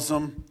He tells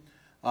them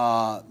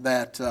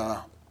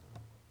that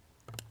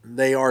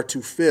they are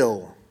to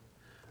fill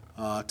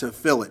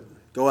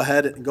it. Go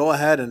ahead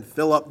and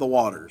fill up the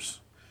waters.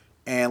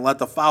 And let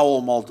the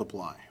fowl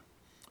multiply.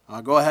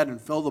 Go ahead and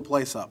fill the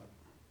place up.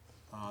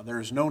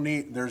 There's no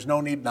need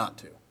not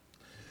to.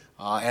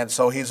 And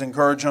so He's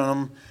encouraging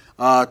them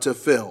to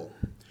fill.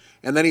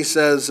 And then He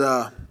says,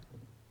 and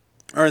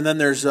then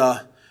there's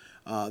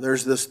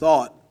this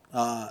thought,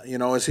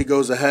 as He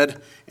goes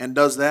ahead and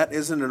does that.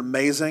 Isn't it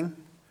amazing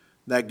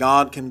that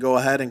God can go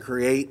ahead and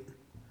create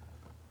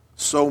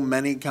so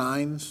many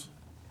kinds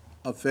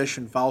of fish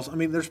and fowls? I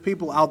mean, there's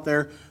people out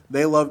there,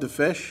 they love to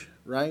fish,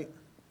 right?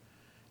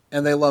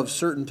 And they love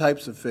certain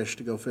types of fish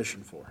to go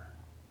fishing for.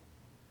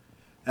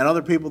 And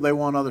other people, they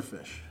want other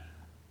fish.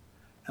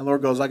 And the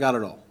Lord goes, I got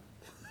it all.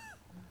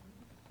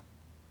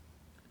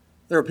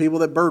 There are people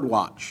that bird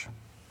watch.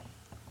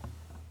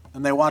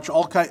 And they watch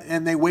all kinds,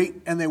 and they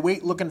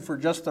wait looking for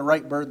just the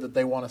right bird that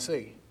they want to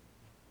see.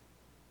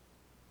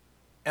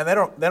 And they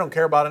don't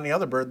care about any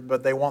other bird,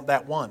 but they want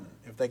that one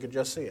if they could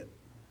just see it.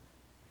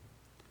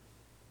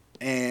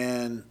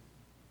 And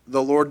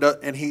the Lord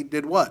and He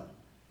did what?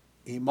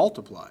 He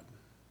multiplied.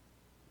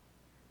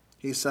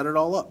 He set it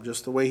all up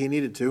just the way He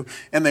needed to.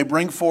 And they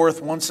bring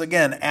forth once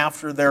again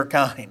after their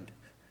kind.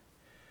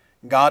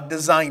 God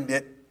designed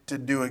it to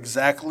do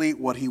exactly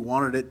what He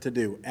wanted it to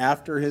do.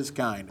 After His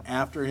kind,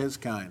 after His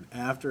kind,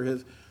 after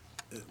His...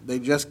 They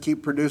just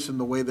keep producing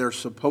the way they're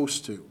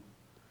supposed to.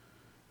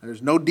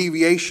 There's no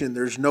deviation.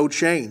 There's no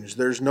change.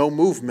 There's no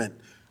movement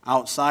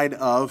outside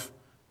of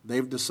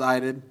they've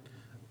decided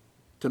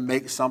to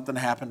make something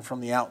happen from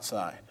the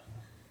outside.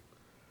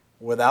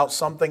 Without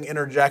something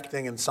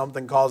interjecting and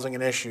something causing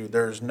an issue,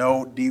 there's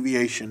no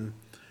deviation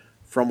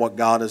from what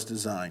God has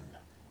designed.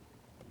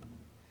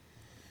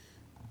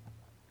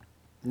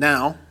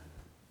 Now,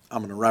 I'm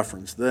going to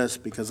reference this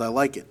because I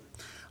like it.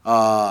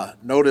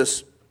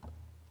 Notice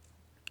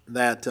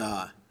that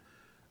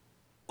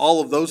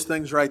all of those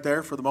things right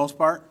there, for the most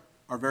part,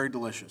 are very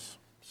delicious.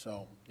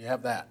 So you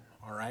have that,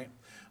 all right?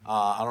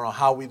 I don't know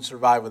how we'd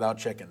survive without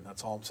chicken.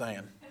 That's all I'm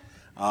saying.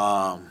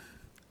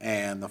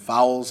 And the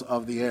fowls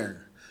of the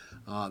air.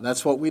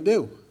 That's what we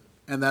do.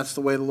 And that's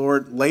the way the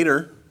Lord,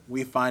 later,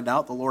 we find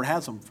out the Lord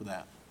has them for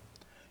that.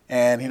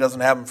 And He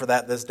doesn't have them for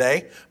that this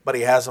day, but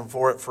He has them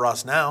for it for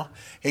us now.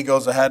 He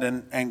goes ahead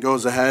and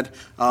goes ahead.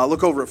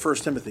 Look over at 1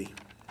 Timothy.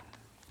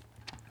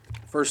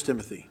 1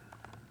 Timothy.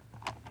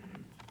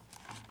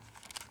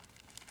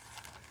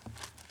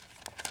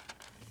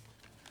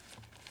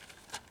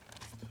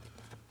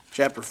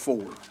 Chapter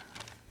 4.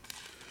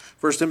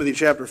 1 Timothy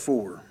chapter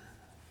 4.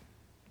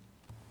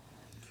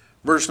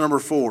 Verse number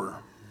 4.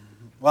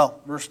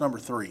 Well, verse number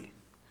 3.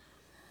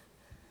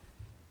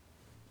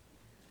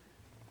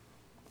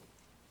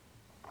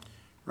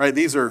 Right,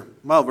 these are,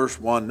 verse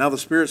 1. Now the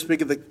Spirit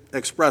speaketh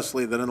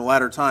expressly that in the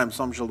latter time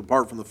some shall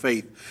depart from the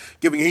faith,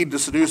 giving heed to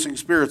seducing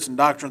spirits and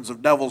doctrines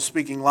of devils,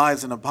 speaking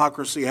lies and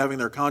hypocrisy, having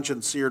their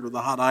conscience seared with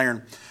a hot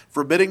iron,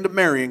 forbidding to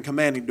marry and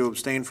commanding to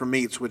abstain from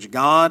meats which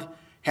God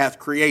hath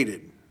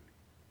created.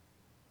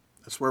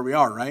 That's where we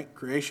are, right?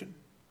 Creation.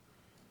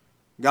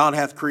 God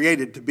hath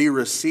created to be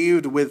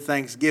received with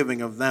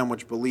thanksgiving of them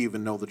which believe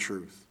and know the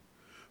truth.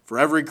 For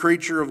every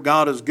creature of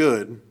God is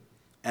good,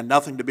 and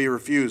nothing to be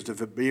refused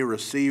if it be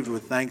received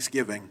with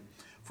thanksgiving,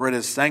 for it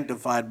is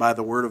sanctified by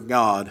the word of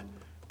God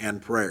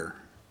and prayer.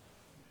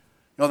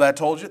 You know, that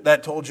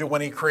told you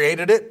when He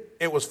created it,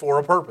 it was for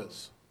a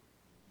purpose.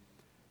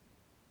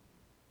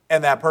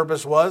 And that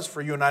purpose was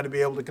for you and I to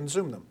be able to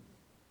consume them.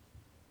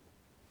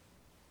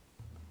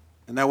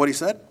 Isn't that what he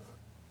said?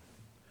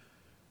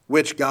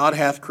 Which God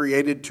hath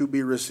created to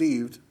be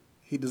received.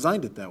 He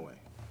designed it that way.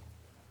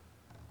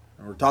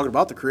 And we're talking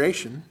about the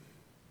creation.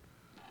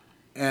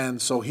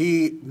 And so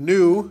he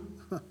knew,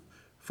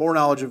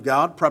 foreknowledge of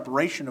God,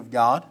 preparation of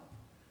God,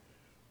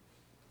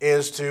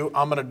 is to,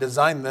 I'm going to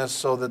design this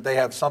so that they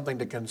have something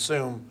to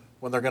consume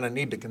when they're going to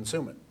need to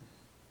consume it.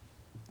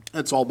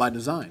 It's all by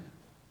design.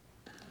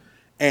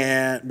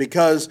 And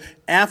because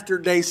after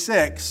day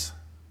 6,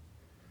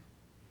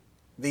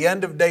 the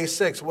end of day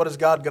 6, what is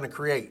God going to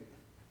create?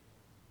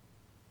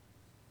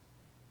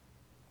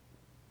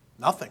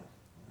 Nothing.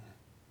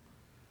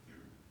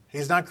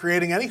 He's not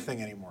creating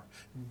anything anymore.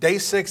 Day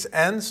 6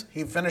 ends.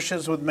 He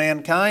finishes with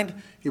mankind.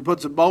 He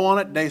puts a bow on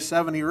it. Day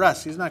 7, he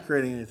rests. He's not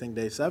creating anything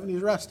day 7.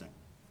 He's resting.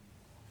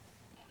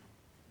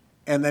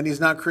 And then he's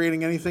not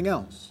creating anything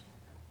else.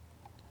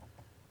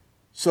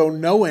 So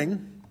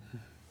knowing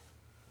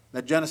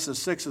that Genesis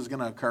 6 is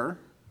going to occur,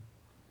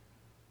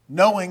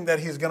 knowing that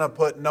he's going to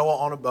put Noah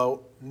on a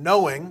boat,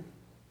 knowing,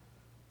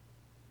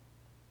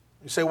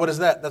 you say, what is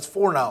that? That's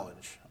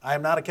foreknowledge. I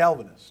am not a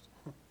Calvinist.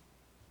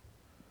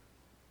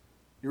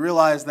 You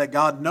realize that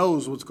God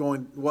knows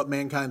what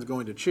mankind's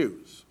going to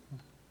choose.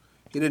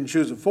 He didn't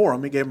choose it for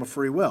him. He gave him a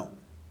free will.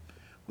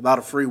 Without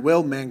a free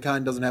will,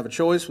 mankind doesn't have a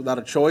choice. Without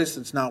a choice,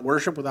 it's not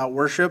worship. Without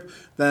worship,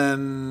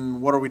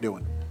 then what are we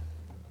doing?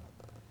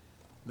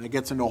 And it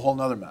gets into a whole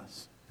nother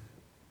mess.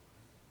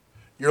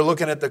 You're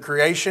looking at the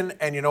creation,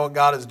 and you know what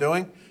God is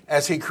doing?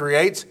 As he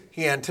creates,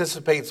 he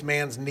anticipates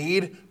man's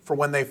need for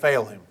when they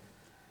fail him.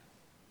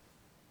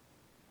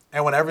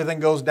 And when everything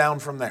goes down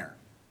from there.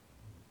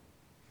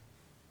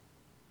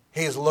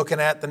 He's looking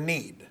at the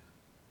need.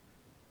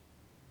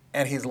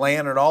 And he's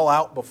laying it all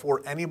out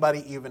before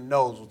anybody even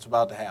knows what's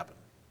about to happen.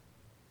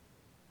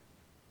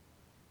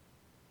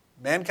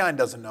 Mankind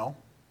doesn't know.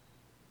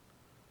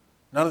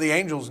 None of the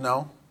angels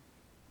know.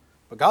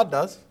 But God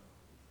does.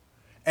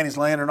 And he's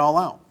laying it all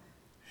out.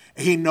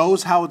 He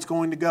knows how it's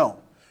going to go.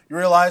 You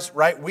realize,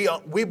 right,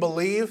 we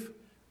believe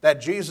that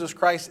Jesus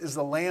Christ is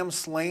the Lamb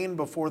slain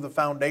before the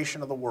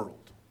foundation of the world.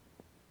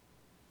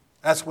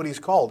 That's what he's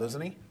called,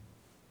 isn't he?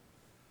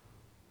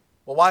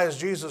 Well, why is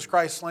Jesus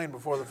Christ slain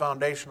before the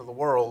foundation of the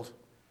world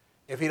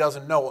if he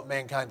doesn't know what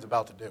mankind's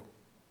about to do?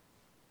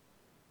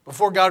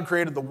 Before God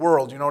created the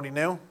world, you know what he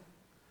knew?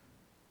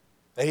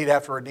 That he'd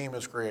have to redeem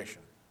his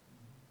creation.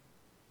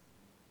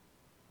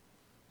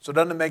 So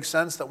doesn't it make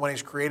sense that when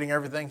he's creating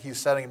everything, he's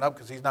setting it up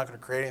because he's not going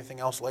to create anything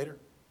else later?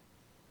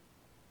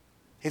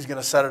 He's going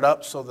to set it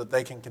up so that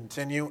they can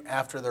continue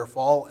after their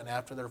fall and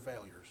after their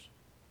failures.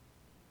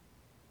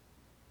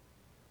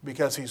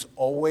 Because he's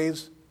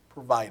always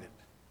provided.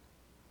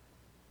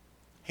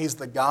 He's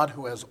the God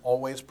who has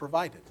always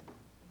provided.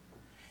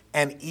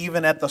 And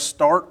even at the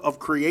start of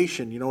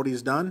creation, you know what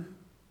he's done?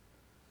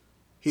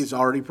 He's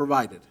already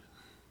provided.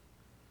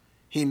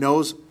 He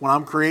knows when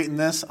I'm creating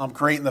this, I'm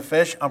creating the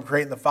fish, I'm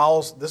creating the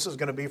fowls, this is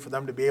going to be for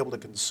them to be able to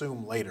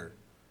consume later.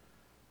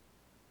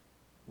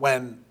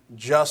 When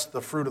just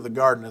the fruit of the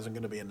garden isn't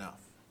going to be enough.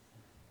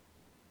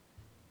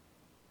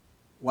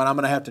 When I'm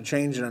going to have to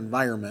change an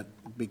environment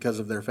because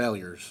of their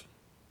failures.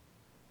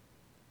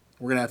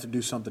 We're going to have to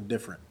do something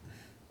different.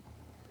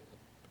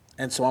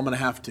 And so I'm going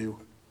to have to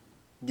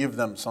give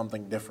them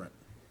something different.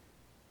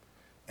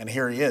 And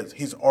here he is.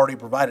 He's already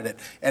provided it.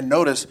 And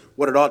notice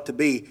what it ought to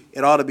be.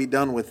 It ought to be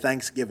done with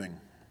thanksgiving.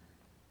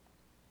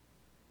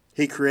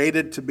 He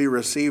created to be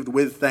received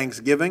with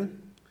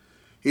thanksgiving.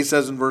 He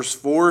says in verse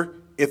 4,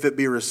 if it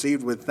be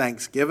received with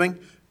thanksgiving,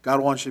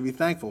 God wants you to be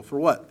thankful for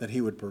what? That he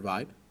would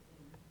provide.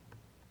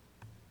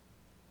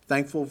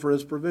 Thankful for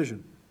his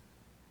provision.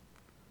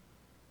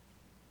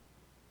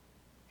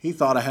 He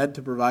thought ahead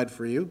to provide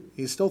for you.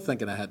 He's still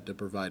thinking ahead to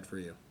provide for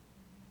you.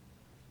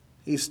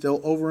 He's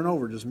still over and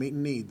over just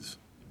meeting needs.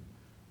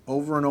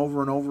 Over and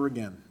over and over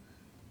again.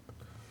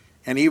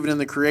 And even in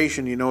the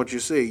creation, you know what you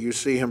see? You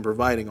see him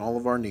providing all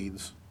of our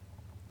needs.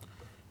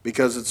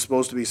 Because it's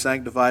supposed to be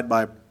sanctified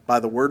by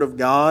the word of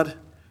God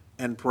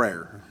and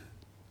prayer.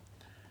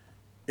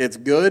 It's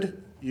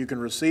good, you can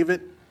receive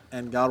it,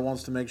 and God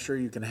wants to make sure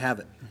you can have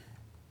it.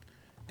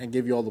 And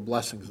give you all the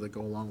blessings that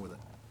go along with it.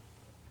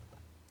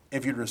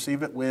 If you'd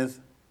receive it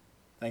with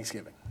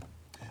thanksgiving.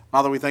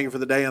 Father, we thank you for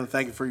the day and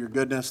thank you for your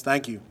goodness.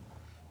 Thank you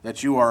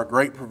that you are a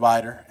great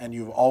provider and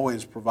you've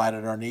always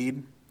provided our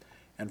need.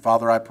 And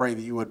Father, I pray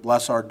that you would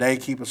bless our day,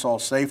 keep us all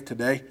safe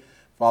today.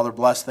 Father,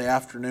 bless the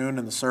afternoon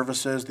and the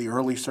services, the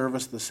early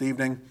service this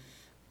evening.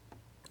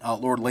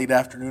 Lord, late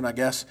afternoon, I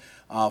guess.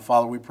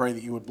 Father, we pray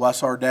that you would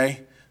bless our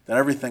day, that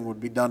everything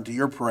would be done to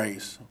your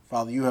praise.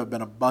 Father, you have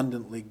been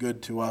abundantly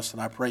good to us,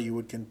 and I pray you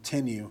would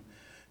continue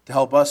to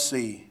help us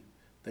see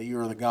that you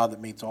are the God that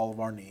meets all of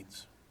our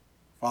needs.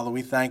 Father,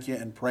 we thank you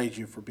and praise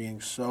you for being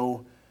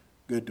so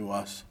good to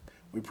us.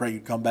 We pray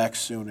you'd come back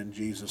soon in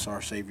Jesus,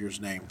 our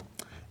Savior's name.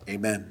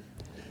 Amen.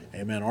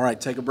 Amen. All right,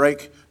 take a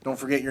break. Don't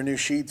forget your new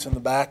sheets in the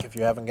back if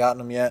you haven't gotten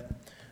them yet.